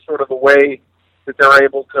Oregon and just sort of the way that they're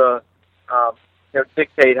able to, you know,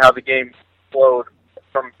 dictate how the game flowed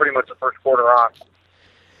from pretty much the first quarter on.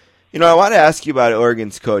 You know, I want to ask you about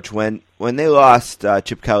Oregon's coach. When they lost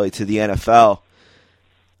Chip Kelly to the NFL,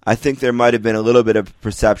 I think there might have been a little bit of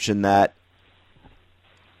perception that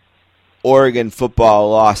Oregon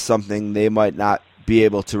football lost something they might not be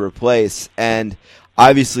able to replace. And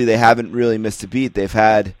obviously they haven't really missed a beat. They've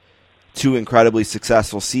had 2 incredibly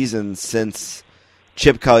successful seasons since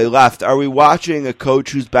Chip Kelly left. Are we watching a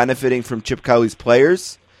coach who's benefiting from Chip Kelly's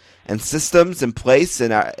players and systems in place?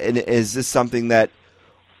 And is this something that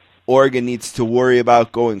Oregon needs to worry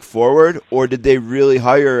about going forward? Or did they really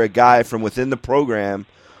hire a guy from within the program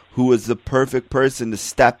who was the perfect person to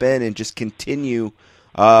step in and just continue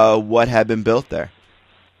what had been built there?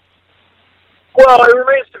 Well, it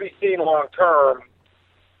remains to be seen long term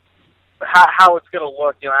how it's going to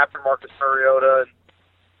look, after Marcus Mariota and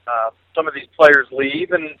some of these players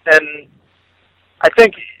leave, and I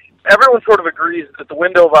think everyone sort of agrees that the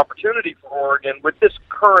window of opportunity for Oregon with this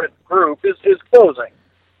current group is closing.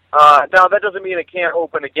 Now, that doesn't mean it can't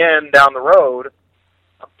open again down the road,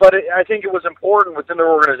 but I think it was important within their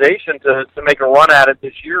organization to make a run at it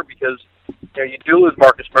this year because you do lose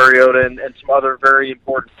Marcus Mariota and some other very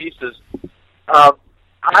important pieces. I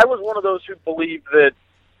was one of those who believed that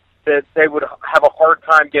they would have a hard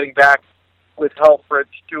time getting back with Helfrich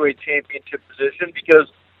to a championship position because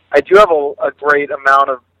I do have a great amount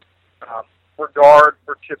of regard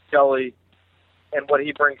for Chip Kelly and what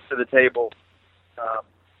he brings to the table.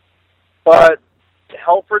 But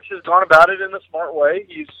Helfrich has gone about it in a smart way.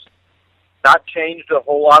 He's not changed a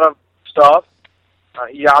whole lot of stuff.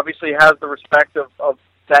 He obviously has the respect of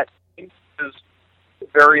that team, which is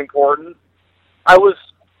very important. I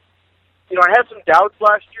had some doubts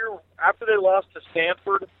last year after they lost to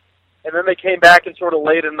Stanford, and then they came back and sort of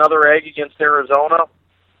laid another egg against Arizona.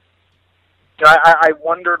 I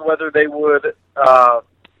wondered whether they would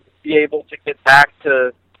be able to get back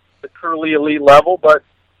to the truly elite level, but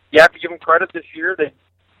you have to give them credit this year.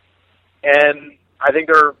 And I think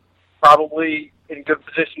they're probably in good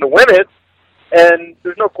position to win it. And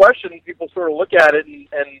there's no question people sort of look at it,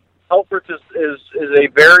 and Helfrich is a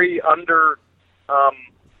very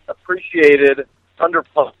appreciated,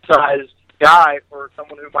 underpublicized guy for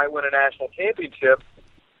someone who might win a national championship.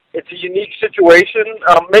 It's a unique situation,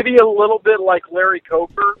 maybe a little bit like Larry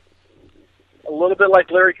Coker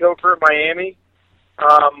at Miami,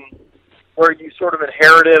 where you sort of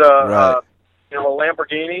inherited a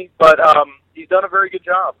Lamborghini, but he's done a very good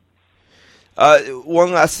job.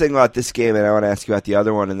 One last thing about this game, and I want to ask you about the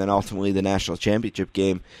other one, and then ultimately the national championship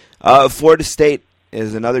game. Florida State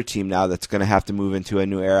is another team now that's going to have to move into a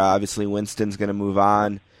new era. Obviously, Winston's going to move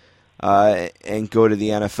on and go to the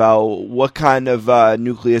NFL. What kind of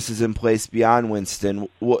nucleus is in place beyond Winston?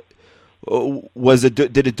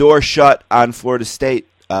 Did a door shut on Florida State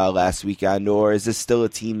last weekend, or is this still a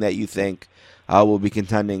team that you think will be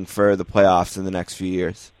contending for the playoffs in the next few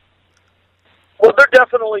years? Well, they're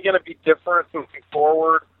definitely going to be different moving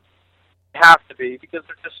forward. They have to be, because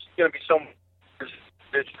there's just going to be so much.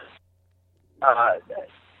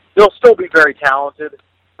 They'll still be very talented.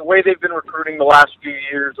 The way they've been recruiting the last few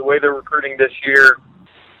years, the way they're recruiting this year,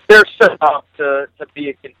 they're set up to be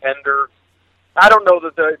a contender. I don't know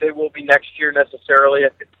that they will be next year necessarily. I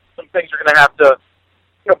think some things are going to have to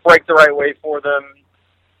break the right way for them.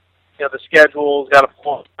 The schedule's got to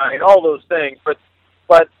pull behind, all those things. But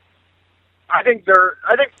I think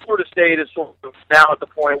Florida State is sort of now at the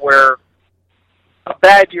point where a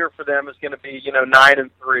bad year for them is going to be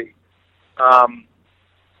 9-3.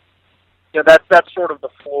 That's sort of the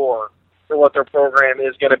floor for what their program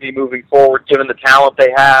is going to be moving forward, given the talent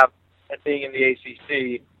they have and being in the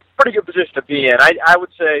ACC. Pretty good position to be in. I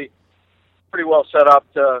would say pretty well set up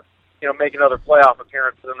to make another playoff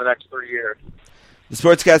appearance in the next 3 years. The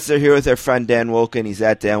Sportscasts are here with our friend Dan Wolken. He's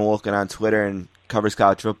at Dan Wolken on Twitter and covers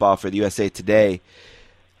college football for the USA Today.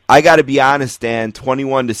 I got to be honest, Dan,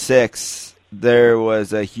 21-6. There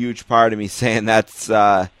was a huge part of me saying that's.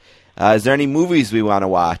 Is there any movies we want to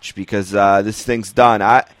watch? Because this thing's done.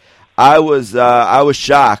 I was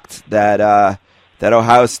shocked that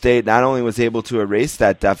Ohio State not only was able to erase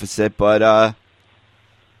that deficit, but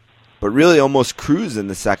really almost cruise in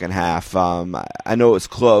the second half. I know it was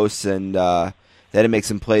close, and they had to make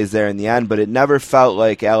some plays there in the end, but it never felt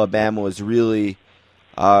like Alabama was really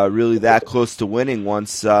that close to winning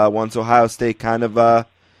once Ohio State kind of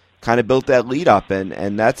built that lead up,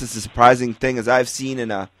 and that's as surprising thing as I've seen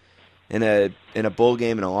in a bowl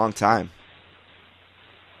game in a long time.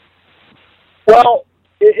 Well,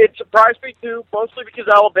 it surprised me too, mostly because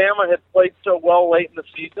Alabama had played so well late in the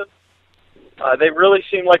season. They really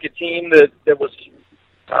seemed like a team that was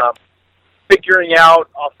figuring out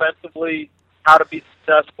offensively how to be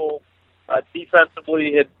successful.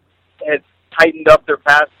 Defensively, had tightened up their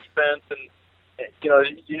pass defense, and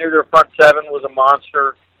you knew their front seven was a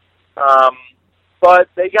monster. But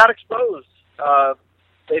they got exposed.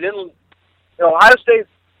 They didn't. Ohio State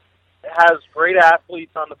has great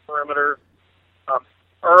athletes on the perimeter.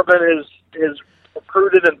 Urban is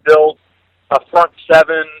recruited and built a front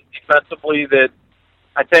seven defensively that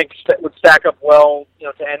I think would stack up well,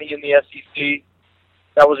 to any in the SEC.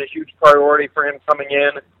 That was a huge priority for him coming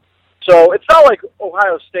in. So it's not like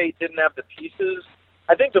Ohio State didn't have the pieces.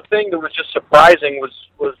 I think the thing that was just surprising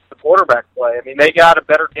was the quarterback play. I mean, they got a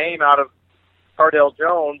better game out of Cardale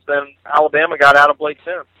Jones, then Alabama got out of Blake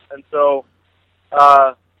Sims. And so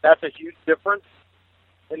that's a huge difference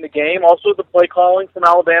in the game. Also, the play calling from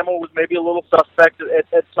Alabama was maybe a little suspect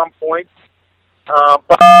at some point.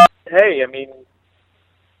 But, hey, I mean,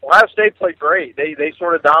 Ohio State played great. They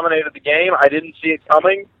sort of dominated the game. I didn't see it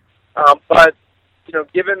coming. But, you know,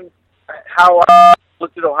 given how I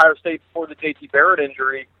looked at Ohio State before the J.T. Barrett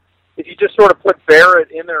injury, if you just sort of put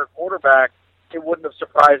Barrett in their quarterback, it wouldn't have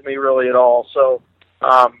surprised me really at all. So,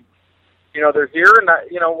 you know, they're here, and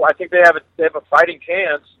I think they have a fighting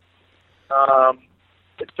chance.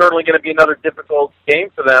 It's certainly going to be another difficult game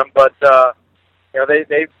for them, but you know,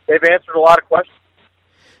 they've answered a lot of questions.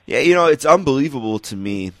 Yeah, you know, it's unbelievable to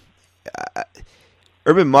me.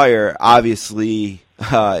 Urban Meyer obviously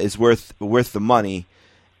is worth the money,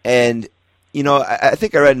 and you know, I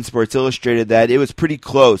think I read in Sports Illustrated that it was pretty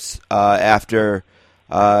close after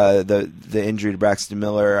the injury to Braxton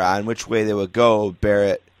Miller on which way they would go,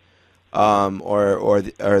 Barrett or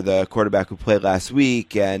the quarterback who played last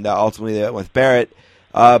week, and ultimately they went with Barrett.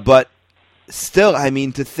 But still, I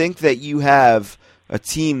mean, to think that you have a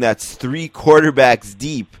team that's 3 quarterbacks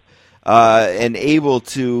deep and able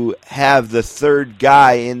to have the third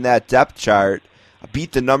guy in that depth chart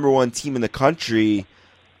beat the number 1 team in the country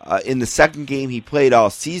in the second game he played all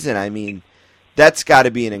season, I mean, that's got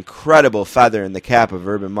to be an incredible feather in the cap of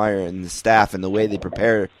Urban Meyer and the staff and the way they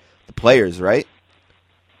prepare the players, right?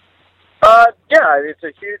 Yeah, it's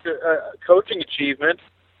a huge coaching achievement,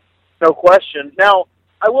 no question. Now,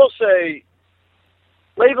 I will say,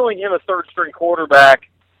 labeling him a third-string quarterback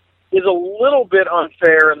is a little bit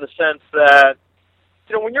unfair in the sense that,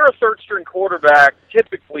 you know, when you're a third-string quarterback,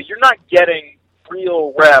 typically you're not getting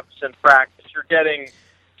real reps in practice. You're getting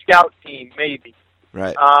scout team, maybe.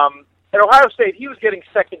 Right. At Ohio State, he was getting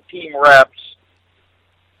second-team reps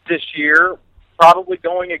this year, probably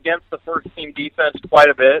going against the first-team defense quite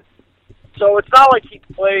a bit. So it's not like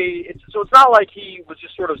it's not like he was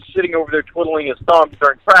just sort of sitting over there twiddling his thumbs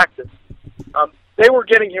during practice. They were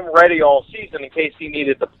getting him ready all season in case he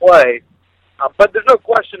needed to play. But there's no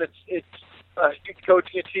question it's a huge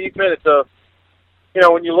coaching achievement. It's you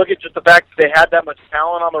know, when you look at just the fact that they had that much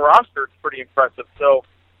talent on the roster, it's pretty impressive. So,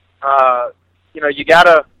 you know, you got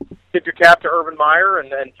to tip your cap to Urban Meyer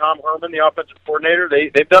and Tom Herman, the offensive coordinator.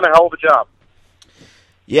 They've done a hell of a job.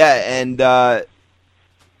 Yeah, and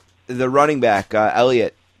the running back,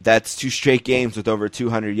 Elliott, that's 2 straight games with over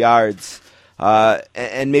 200 yards.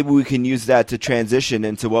 And maybe we can use that to transition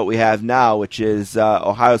into what we have now, which is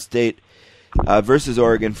Ohio State versus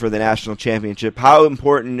Oregon for the national championship. How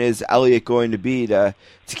important is Elliott going to be to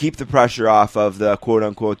keep the pressure off of the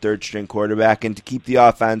quote-unquote third-string quarterback and to keep the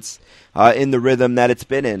offense in the rhythm that it's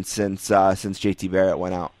been in since J.T. Barrett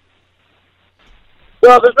went out?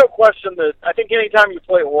 Well, there's no question that I think anytime you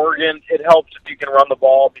play Oregon, it helps if you can run the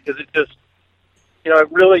ball because it just, you know,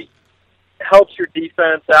 it really helps your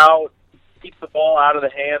defense out, keeps the ball out of the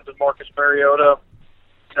hands of Marcus Mariota.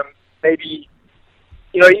 You know, maybe,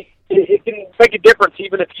 you know, it can make a difference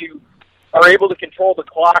even if you are able to control the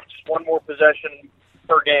clock just one more possession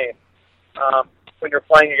per game when you're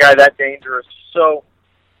playing a guy that dangerous. So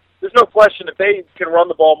there's no question if they can run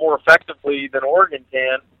the ball more effectively than Oregon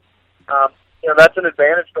can, you know, that's an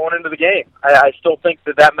advantage going into the game. I still think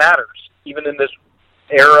that matters, even in this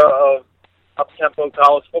era of up-tempo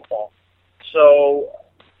college football. So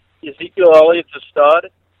Ezekiel Elliott's a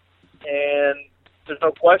stud, and there's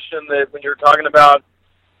no question that when you're talking about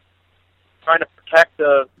trying to protect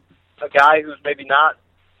a guy who's maybe not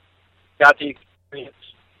got the experience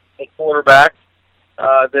at quarterback,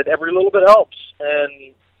 that every little bit helps.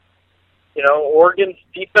 And, you know, Oregon's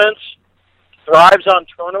defense thrives on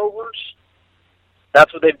turnovers.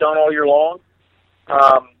 That's what they've done all year long.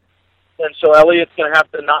 And so Elliott's going to have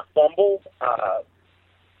to not fumble.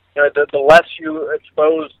 You know, the less you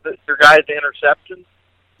expose your guys to interceptions,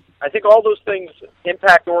 I think all those things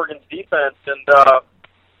impact Oregon's defense. And,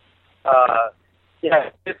 yeah,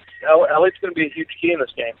 Elliott's going to be a huge key in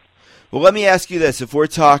this game. Well, let me ask you this. If we're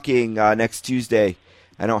talking next Tuesday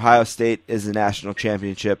and Ohio State is the national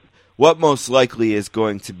championship, what most likely is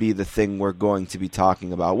going to be the thing we're going to be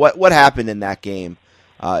talking about? What happened in that game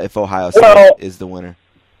if Ohio State is the winner?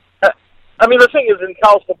 I mean, the thing is, in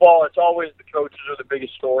college football, it's always the coaches are the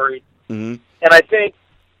biggest story. Mm-hmm. And I think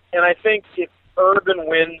if Urban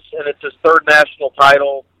wins and it's his 3rd national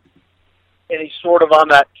title, and he's sort of on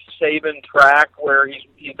that Saban track where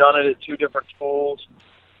he's done it at 2 different schools,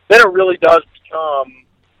 then it really does become,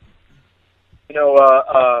 you know,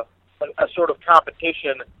 a sort of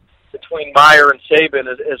competition between Meyer and Saban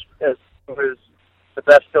as who is the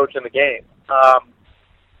best coach in the game.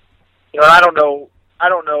 You know, I don't know I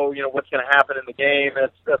don't know, what's going to happen in the game.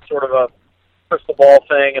 That's sort of a crystal ball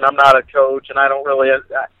thing, and I'm not a coach, and I don't really. It's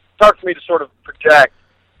hard for me to sort of project.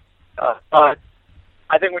 But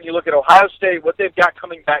I think when you look at Ohio State, what they've got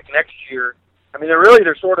coming back next year, I mean,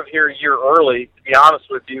 they're sort of here a year early, to be honest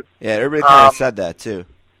with you. Yeah, everybody kind of said that too.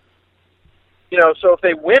 So if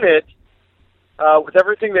they win it, with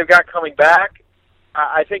everything they've got coming back,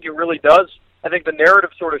 I think it really does. I think the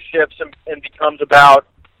narrative sort of shifts and becomes about,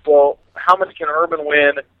 well, how much can Urban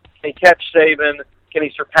win? Can he catch Saban? Can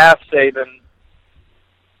he surpass Saban?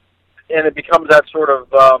 And it becomes that sort of,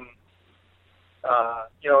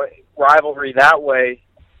 rivalry that way.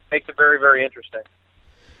 Makes it very, very interesting.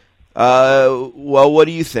 Well, what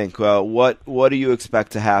do you think? What do you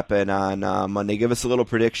expect to happen on Monday? Give us a little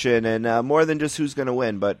prediction, and more than just who's going to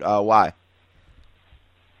win, but why?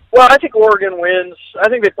 Well, I think Oregon wins. I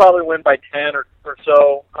think they probably win by 10 or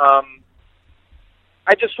so.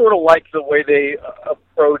 I just sort of like the way they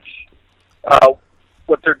approach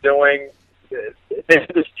what they're doing.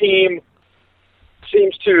 This team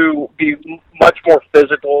seems to be much more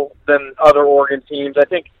physical than other Oregon teams. I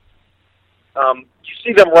think you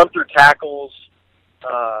see them run through tackles.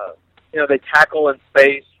 They tackle in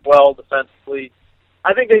space well defensively.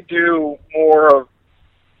 I think they do more of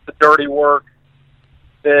the dirty work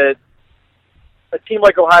that a team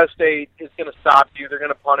like Ohio State is going to stop you. They're going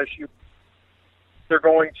to punish you. They're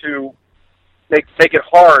going to make it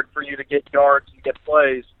hard for you to get yards and get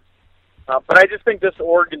plays. But I just think this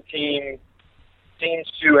Oregon team seems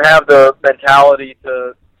to have the mentality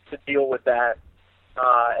to deal with that.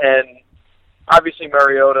 And obviously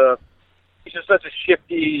Mariota, he's just such a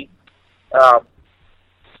shifty,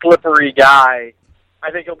 slippery guy.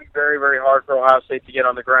 I think it'll be very, very hard for Ohio State to get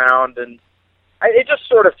on the ground, and it just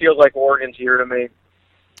sort of feels like Oregon's here to me.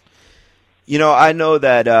 I know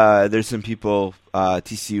that there's some people,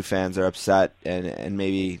 TCU fans, are upset, and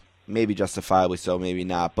maybe justifiably so, maybe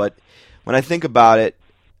not. But when I think about it,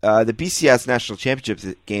 the BCS National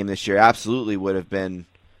Championship game this year absolutely would have been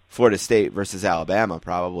Florida State versus Alabama,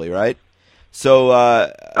 probably, right? So,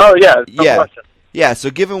 no question. Yeah. So,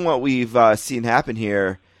 given what we've seen happen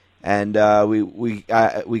here, and we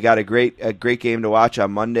got a great game to watch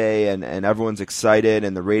on Monday, and everyone's excited,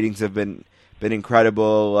 and the ratings have been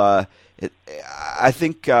incredible. I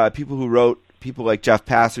think people like Jeff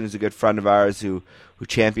Passan, who's a good friend of ours, who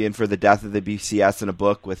championed for the death of the BCS in a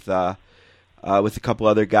book with a couple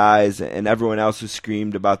other guys, and everyone else who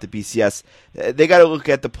screamed about the BCS. They got to look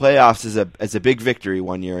at the playoffs as a big victory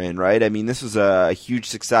 1 year in, right? I mean, this was a huge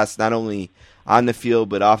success, not only on the field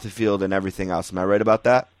but off the field and everything else. Am I right about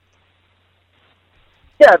that?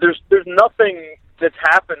 Yeah, there's nothing that's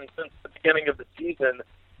happened since the beginning of the season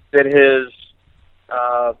that has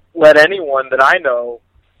led anyone that I know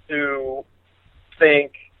to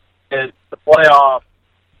think that the playoff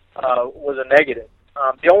was a negative.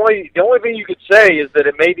 The only thing you could say is that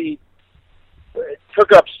it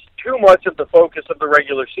took up too much of the focus of the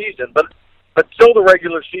regular season, but still the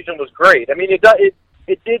regular season was great. I mean, it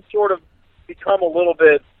did sort of become a little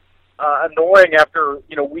bit annoying after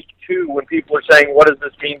week 2 when people are saying, what does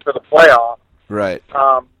this mean for the playoff? Right.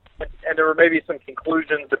 And there were maybe some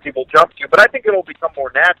conclusions that people jumped to, but I think it'll become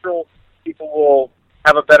more natural. People will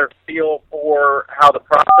have a better feel for how the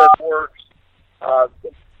process works,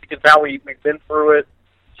 because now we've been through it.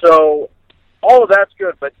 So all of that's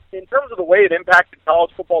good, but in terms of the way it impacted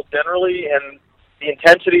college football generally and the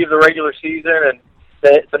intensity of the regular season and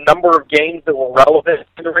the number of games that were relevant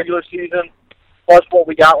in the regular season, plus what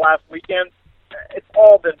we got last weekend, it's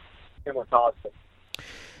all been more positive.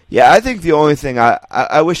 Yeah, I think the only thing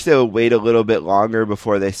I wish they would wait a little bit longer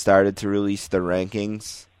before they started to release the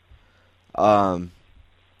rankings.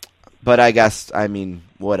 But I guess,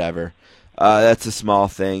 whatever. That's a small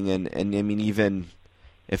thing, and I mean, even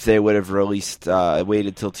if they would have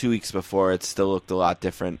waited till 2 weeks before, it still looked a lot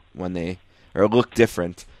different when they released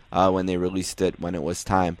it when it was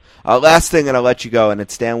time. Last thing, and I'll let you go, and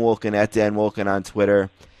it's Dan Wolken at Dan Wolken on Twitter,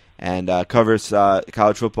 and covers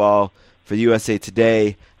college football for the USA Today. I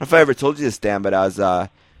don't know if I ever told you this, Dan, but I was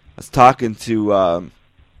talking to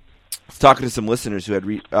some listeners who had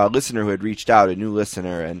listener who had reached out, a new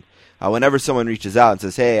listener, and whenever someone reaches out and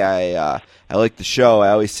says, "Hey, I like the show," I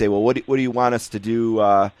always say, "Well, what do you want us to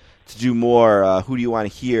do more? Who do you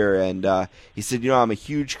want to hear?" And he said, "I'm a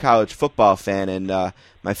huge college football fan, and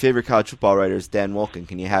my favorite college football writer is Dan Wolken.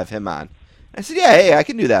 Can you have him on?" I said, "Yeah, hey, I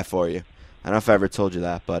can do that for you." I don't know if I ever told you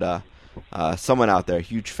that, but someone out there,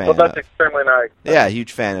 huge fan. Well, that's extremely nice. Yeah,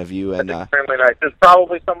 huge fan of you. That's and extremely nice. It's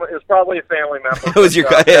probably a family member. It was your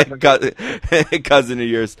cousin of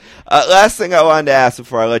yours. Last thing I wanted to ask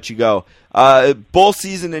before I let you go, bowl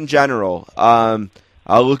season in general.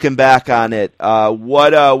 looking back on it,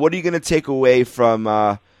 what are you going to take away from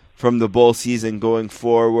the bowl season going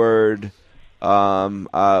forward?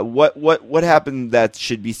 What happened that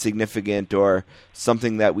should be significant or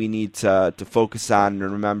something that we need to focus on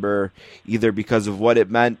and remember, either because of what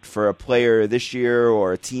it meant for a player this year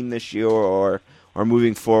or a team this year or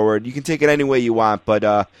moving forward? You can take it any way you want, but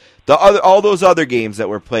all those other games that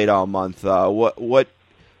were played all month, what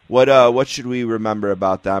should we remember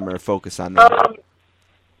about them or focus on them?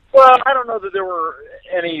 Well, I don't know that there were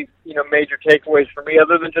any major takeaways for me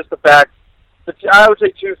other than just the fact that I would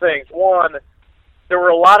say two things. One, there were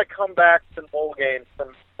a lot of comebacks in bowl games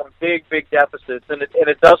from big deficits, and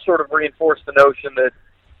it does sort of reinforce the notion that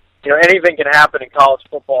anything can happen in college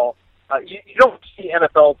football. You don't see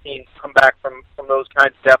NFL teams come back from those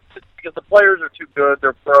kinds of deficits because the players are too good.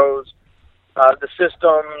 They're pros. The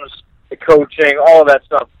systems, the coaching, all of that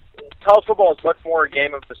stuff. College football is much more a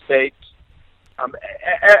game of mistakes.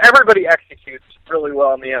 Everybody executes really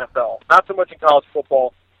well in the NFL, not so much in college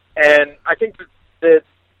football. And I think that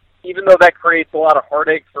even though that creates a lot of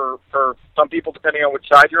heartache for some people, depending on which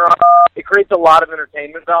side you're on, it creates a lot of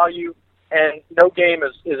entertainment value, and no game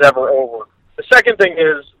is ever over. The second thing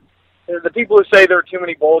is, the people who say there are too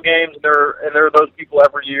many bowl games, and there are those people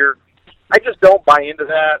every year, I just don't buy into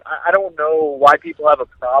that. I don't know why people have a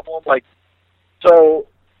problem. So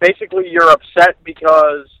basically you're upset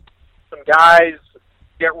because some guys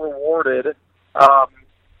get rewarded.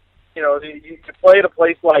 You play at a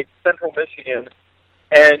place like Central Michigan,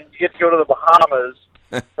 and you get to go to the Bahamas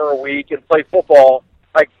for a week and play football.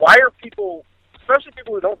 Why are people, especially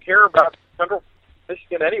people who don't care about Central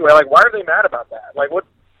Michigan anyway, why are they mad about that? What's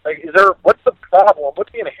the problem?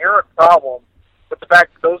 What's the inherent problem with the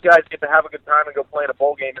fact that those guys get to have a good time and go play in a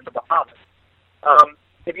bowl game in the Bahamas?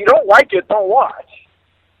 If you don't like it, don't watch.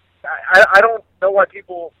 I don't know why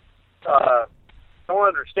people don't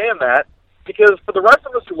understand that, because for the rest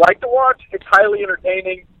of us who like to watch, it's highly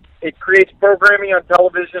entertaining. It creates programming on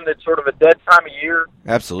television that's sort of a dead time of year.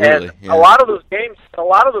 Absolutely. And a lot of those games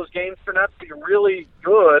turn out to be really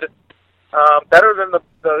good, better than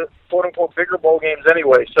the quote unquote bigger bowl games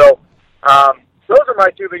anyway. So those are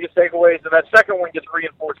my two biggest takeaways, and that second one gets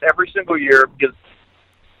reinforced every single year because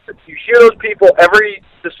you hear those people every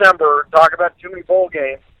December talk about too many bowl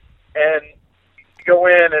games, and you go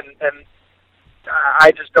in and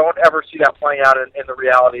I just don't ever see that playing out in the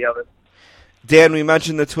reality of it. Dan, we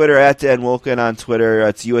mentioned the Twitter at Dan Wolken on Twitter.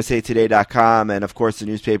 It's usatoday.com, and, of course, the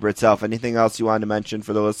newspaper itself. Anything else you wanted to mention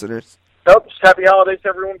for the listeners? Nope. Just happy holidays to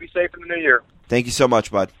everyone. Be safe in the new year. Thank you so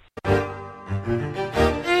much, bud.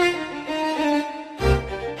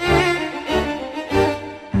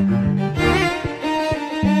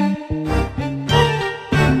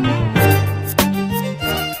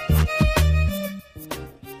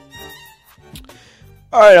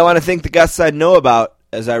 All right, I want to thank the guests I know about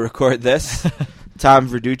as I record this, Tom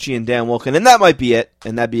Verducci and Dan Wolken. And that might be it,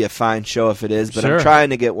 and that'd be a fine show if it is. But sure. I'm trying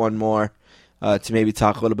to get one more to maybe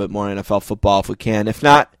talk a little bit more NFL football if we can. If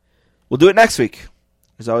not, we'll do it next week.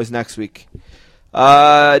 There's always next week.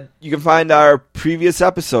 You can find our previous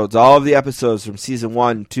episodes, all of the episodes from Season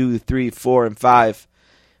 1, 2, 3, 4, and 5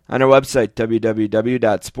 on our website,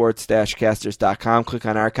 www.sports-casters.com. Click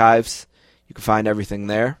on Archives. You can find everything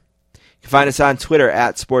there. You can find us on Twitter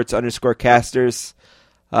at sports_casters,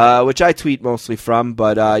 which I tweet mostly from,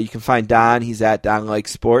 but you can find Don. He's at Don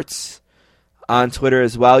Likes Sports on Twitter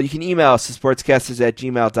as well. You can email us at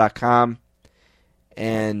sportscasters@gmail.com.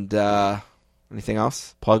 And anything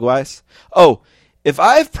else, plug-wise? Oh, if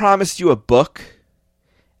I've promised you a book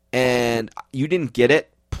and you didn't get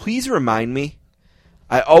it, please remind me.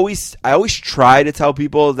 I always try to tell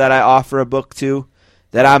people that I offer a book to,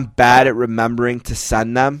 that I'm bad at remembering to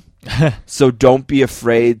send them. So don't be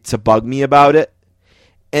afraid to bug me about it.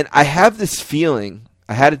 And I have this feeling,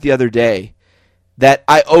 I had it the other day, that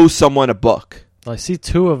I owe someone a book. Well, I see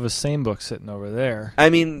two of the same books sitting over there.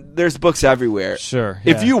 I mean, there's books everywhere. Sure.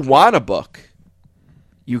 Yeah. If you want a book,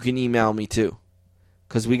 you can email me too,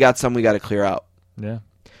 because we got some we got to clear out. Yeah.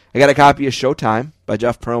 I got a copy of Showtime by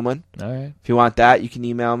Jeff Pearlman. All right. If you want that, you can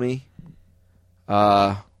email me.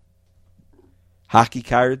 Hockey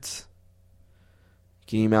cards. You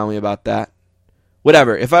can email me about that.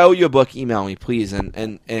 Whatever. If I owe you a book, email me, please,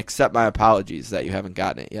 and accept my apologies that you haven't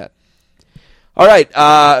gotten it yet. All right.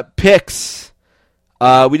 Picks.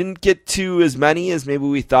 We didn't get to as many as maybe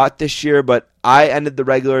we thought this year, but I ended the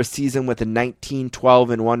regular season with a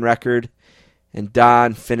 19-12-1 record, and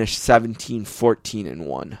Don finished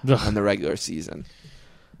 17-14-1 on the regular season.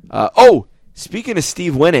 Speaking of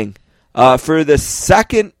Steve winning, for the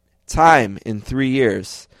second time in 3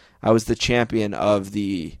 years, I was the champion of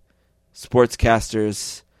the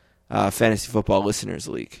Sportscasters Fantasy Football Listeners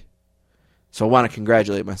League. So I want to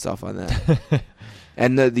congratulate myself on that.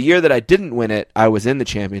 And the year that I didn't win it, I was in the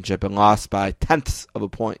championship and lost by tenths of a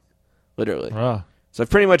point, literally. Oh. So I've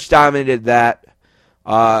pretty much dominated that.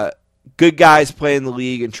 Good guys play in the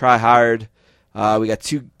league and try hard. We got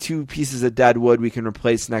two pieces of dead wood we can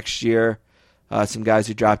replace next year. Some guys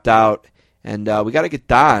who dropped out. And we got to get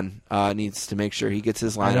Don. Needs to make sure he gets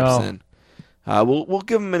his lineups in. We'll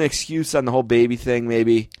give him an excuse on the whole baby thing,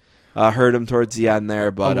 maybe. Hurt him towards the end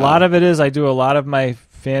there. But a lot of it is I do a lot of my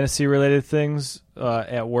fantasy-related things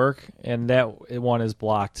at work, and that one is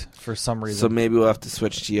blocked for some reason. So maybe we'll have to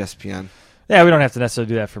switch to ESPN. Yeah, we don't have to necessarily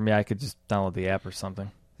do that for me. I could just download the app or something.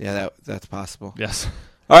 Yeah, that's possible. Yes.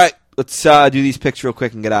 All right, let's do these picks real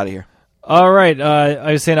quick and get out of here. All right.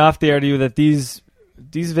 I was saying off the air to you that these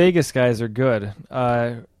Vegas guys are good.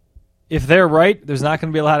 If they're right, there's not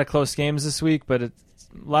going to be a lot of close games this week, but a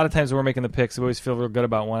lot of times when we're making the picks, we always feel real good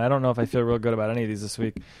about one. I don't know if I feel real good about any of these this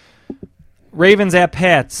week. Ravens at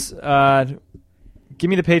Pats. Give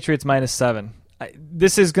me the Patriots -7.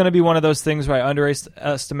 This is going to be one of those things where I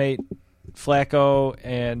underestimate Flacco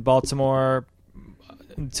and Baltimore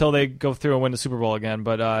until they go through and win the Super Bowl again.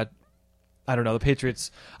 But I don't know. The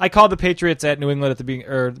Patriots. I called the Patriots at New England at the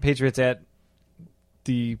beginning, or the Patriots at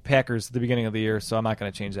the Packers at the beginning of the year, so I'm not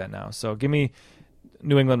going to change that now. So give me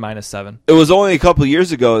New England -7. It was only a couple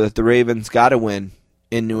years ago that the Ravens got to win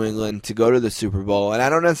in New England to go to the Super Bowl, and I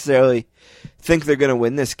don't necessarily think they're going to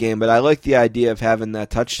win this game, but I like the idea of having that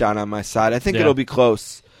touchdown on my side. I think it'll be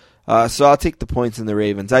close, so I'll take the points in the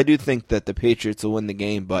Ravens. I do think that the Patriots will win the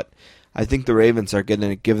game, but I think the Ravens are going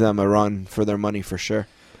to give them a run for their money for sure.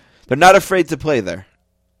 They're not afraid to play there.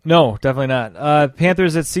 No, definitely not.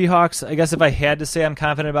 Panthers at Seahawks. I guess if I had to say I'm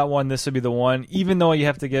confident about one, this would be the one, even though you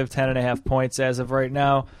have to give 10.5 points as of right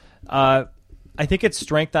now. I think it's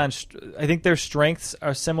strength on. I think their strengths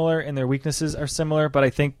are similar and their weaknesses are similar, but I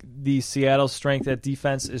think the Seattle strength at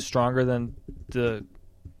defense is stronger than the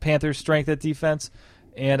Panthers' strength at defense,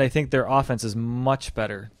 and I think their offense is much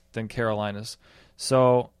better than Carolina's.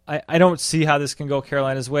 So I don't see how this can go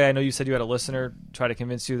Carolina's way. I know you said you had a listener try to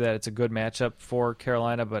convince you that it's a good matchup for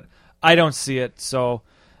Carolina, but I don't see it. So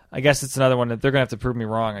I guess it's another one that they're going to have to prove me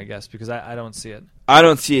wrong, I guess, because I don't see it. I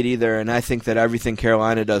don't see it either, and I think that everything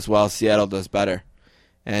Carolina does well, Seattle does better.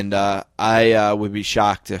 And I would be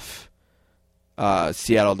shocked if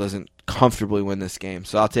Seattle doesn't comfortably win this game.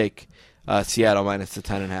 So I'll take Seattle minus the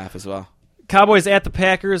 10.5 as well. Cowboys at the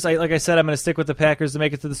Packers. Like I said, I'm going to stick with the Packers to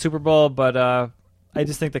make it to the Super Bowl, but I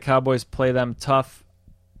just think the Cowboys play them tough.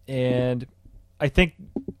 And I think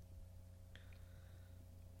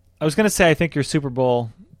I was going to say I think your Super Bowl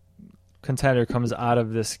contender comes out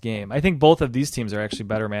of this game. I think both of these teams are actually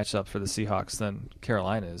better matched up for the Seahawks than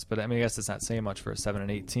Carolina is. But I mean, I guess it's not saying much for a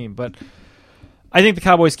 7-8 team. But I think the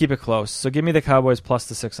Cowboys keep it close. So give me the Cowboys plus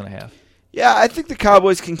the 6.5. Yeah, I think the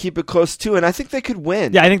Cowboys can keep it close too, and I think they could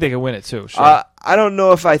win. Yeah, I think they could win it too. Sure. I don't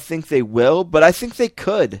know if I think they will, but I think they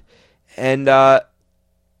could. And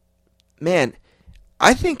man,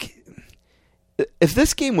 I think if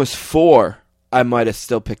this game was 4, I might have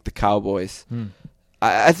still picked the Cowboys.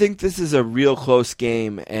 I think this is a real close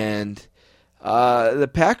game, and the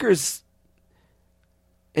Packers.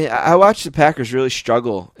 I watched the Packers really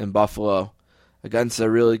struggle in Buffalo against a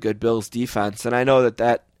really good Bills defense, and I know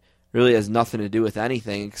that really has nothing to do with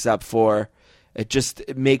anything except for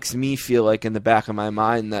it makes me feel like in the back of my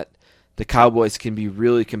mind that the Cowboys can be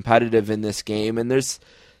really competitive in this game, and there's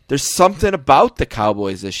something about the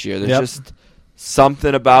Cowboys this year. There's just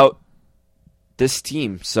something about this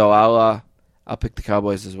team, so I'll pick the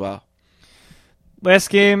Cowboys as well. Last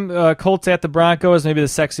game, Colts at the Broncos, maybe the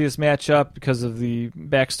sexiest matchup because of the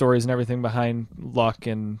backstories and everything behind Luck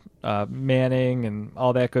and Manning and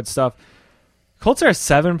all that good stuff. Colts are a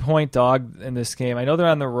 7-point dog in this game. I know they're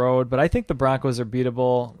on the road, but I think the Broncos are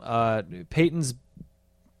beatable. Peyton's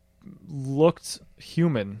looked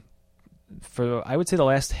human for, I would say, the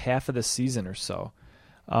last half of the season or so.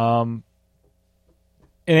 And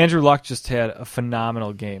Andrew Luck just had a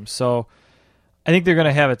phenomenal game. So I think they're going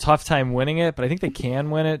to have a tough time winning it, but I think they can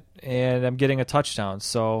win it, and I'm getting a touchdown,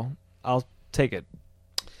 so I'll take it.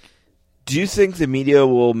 Do you think the media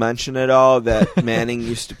will mention at all that Manning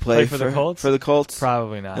used to play for the Colts? For the Colts?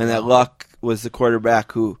 Probably not. And that Luck was the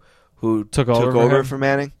quarterback who took over for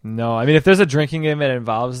Manning? No. I mean, if there's a drinking game that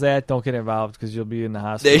involves that, don't get involved because you'll be in the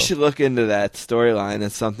hospital. They should look into that storyline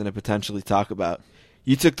as something to potentially talk about.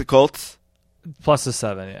 You took the Colts? Plus the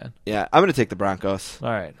 7, yeah. Yeah, I'm going to take the Broncos.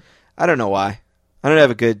 All right. I don't know why. I don't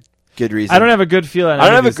have a good reason. I don't have a good feeling. I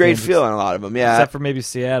don't have a great feel on a lot of them, yeah. Except for maybe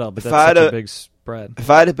Seattle, but that's such a big spread. If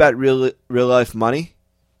I had to bet real life money,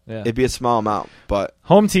 Yeah. It'd be a small amount, but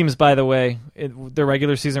home teams, by the way, their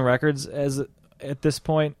regular season records at this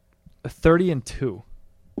point, 30-2.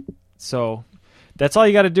 So that's all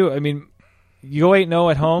you got to do. I mean, you go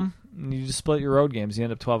 8-0 at home, and you just split your road games. You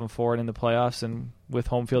end up 12-4 and in the playoffs, and with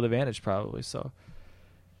home field advantage probably. So,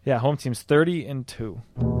 yeah, home teams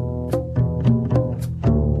 30-2.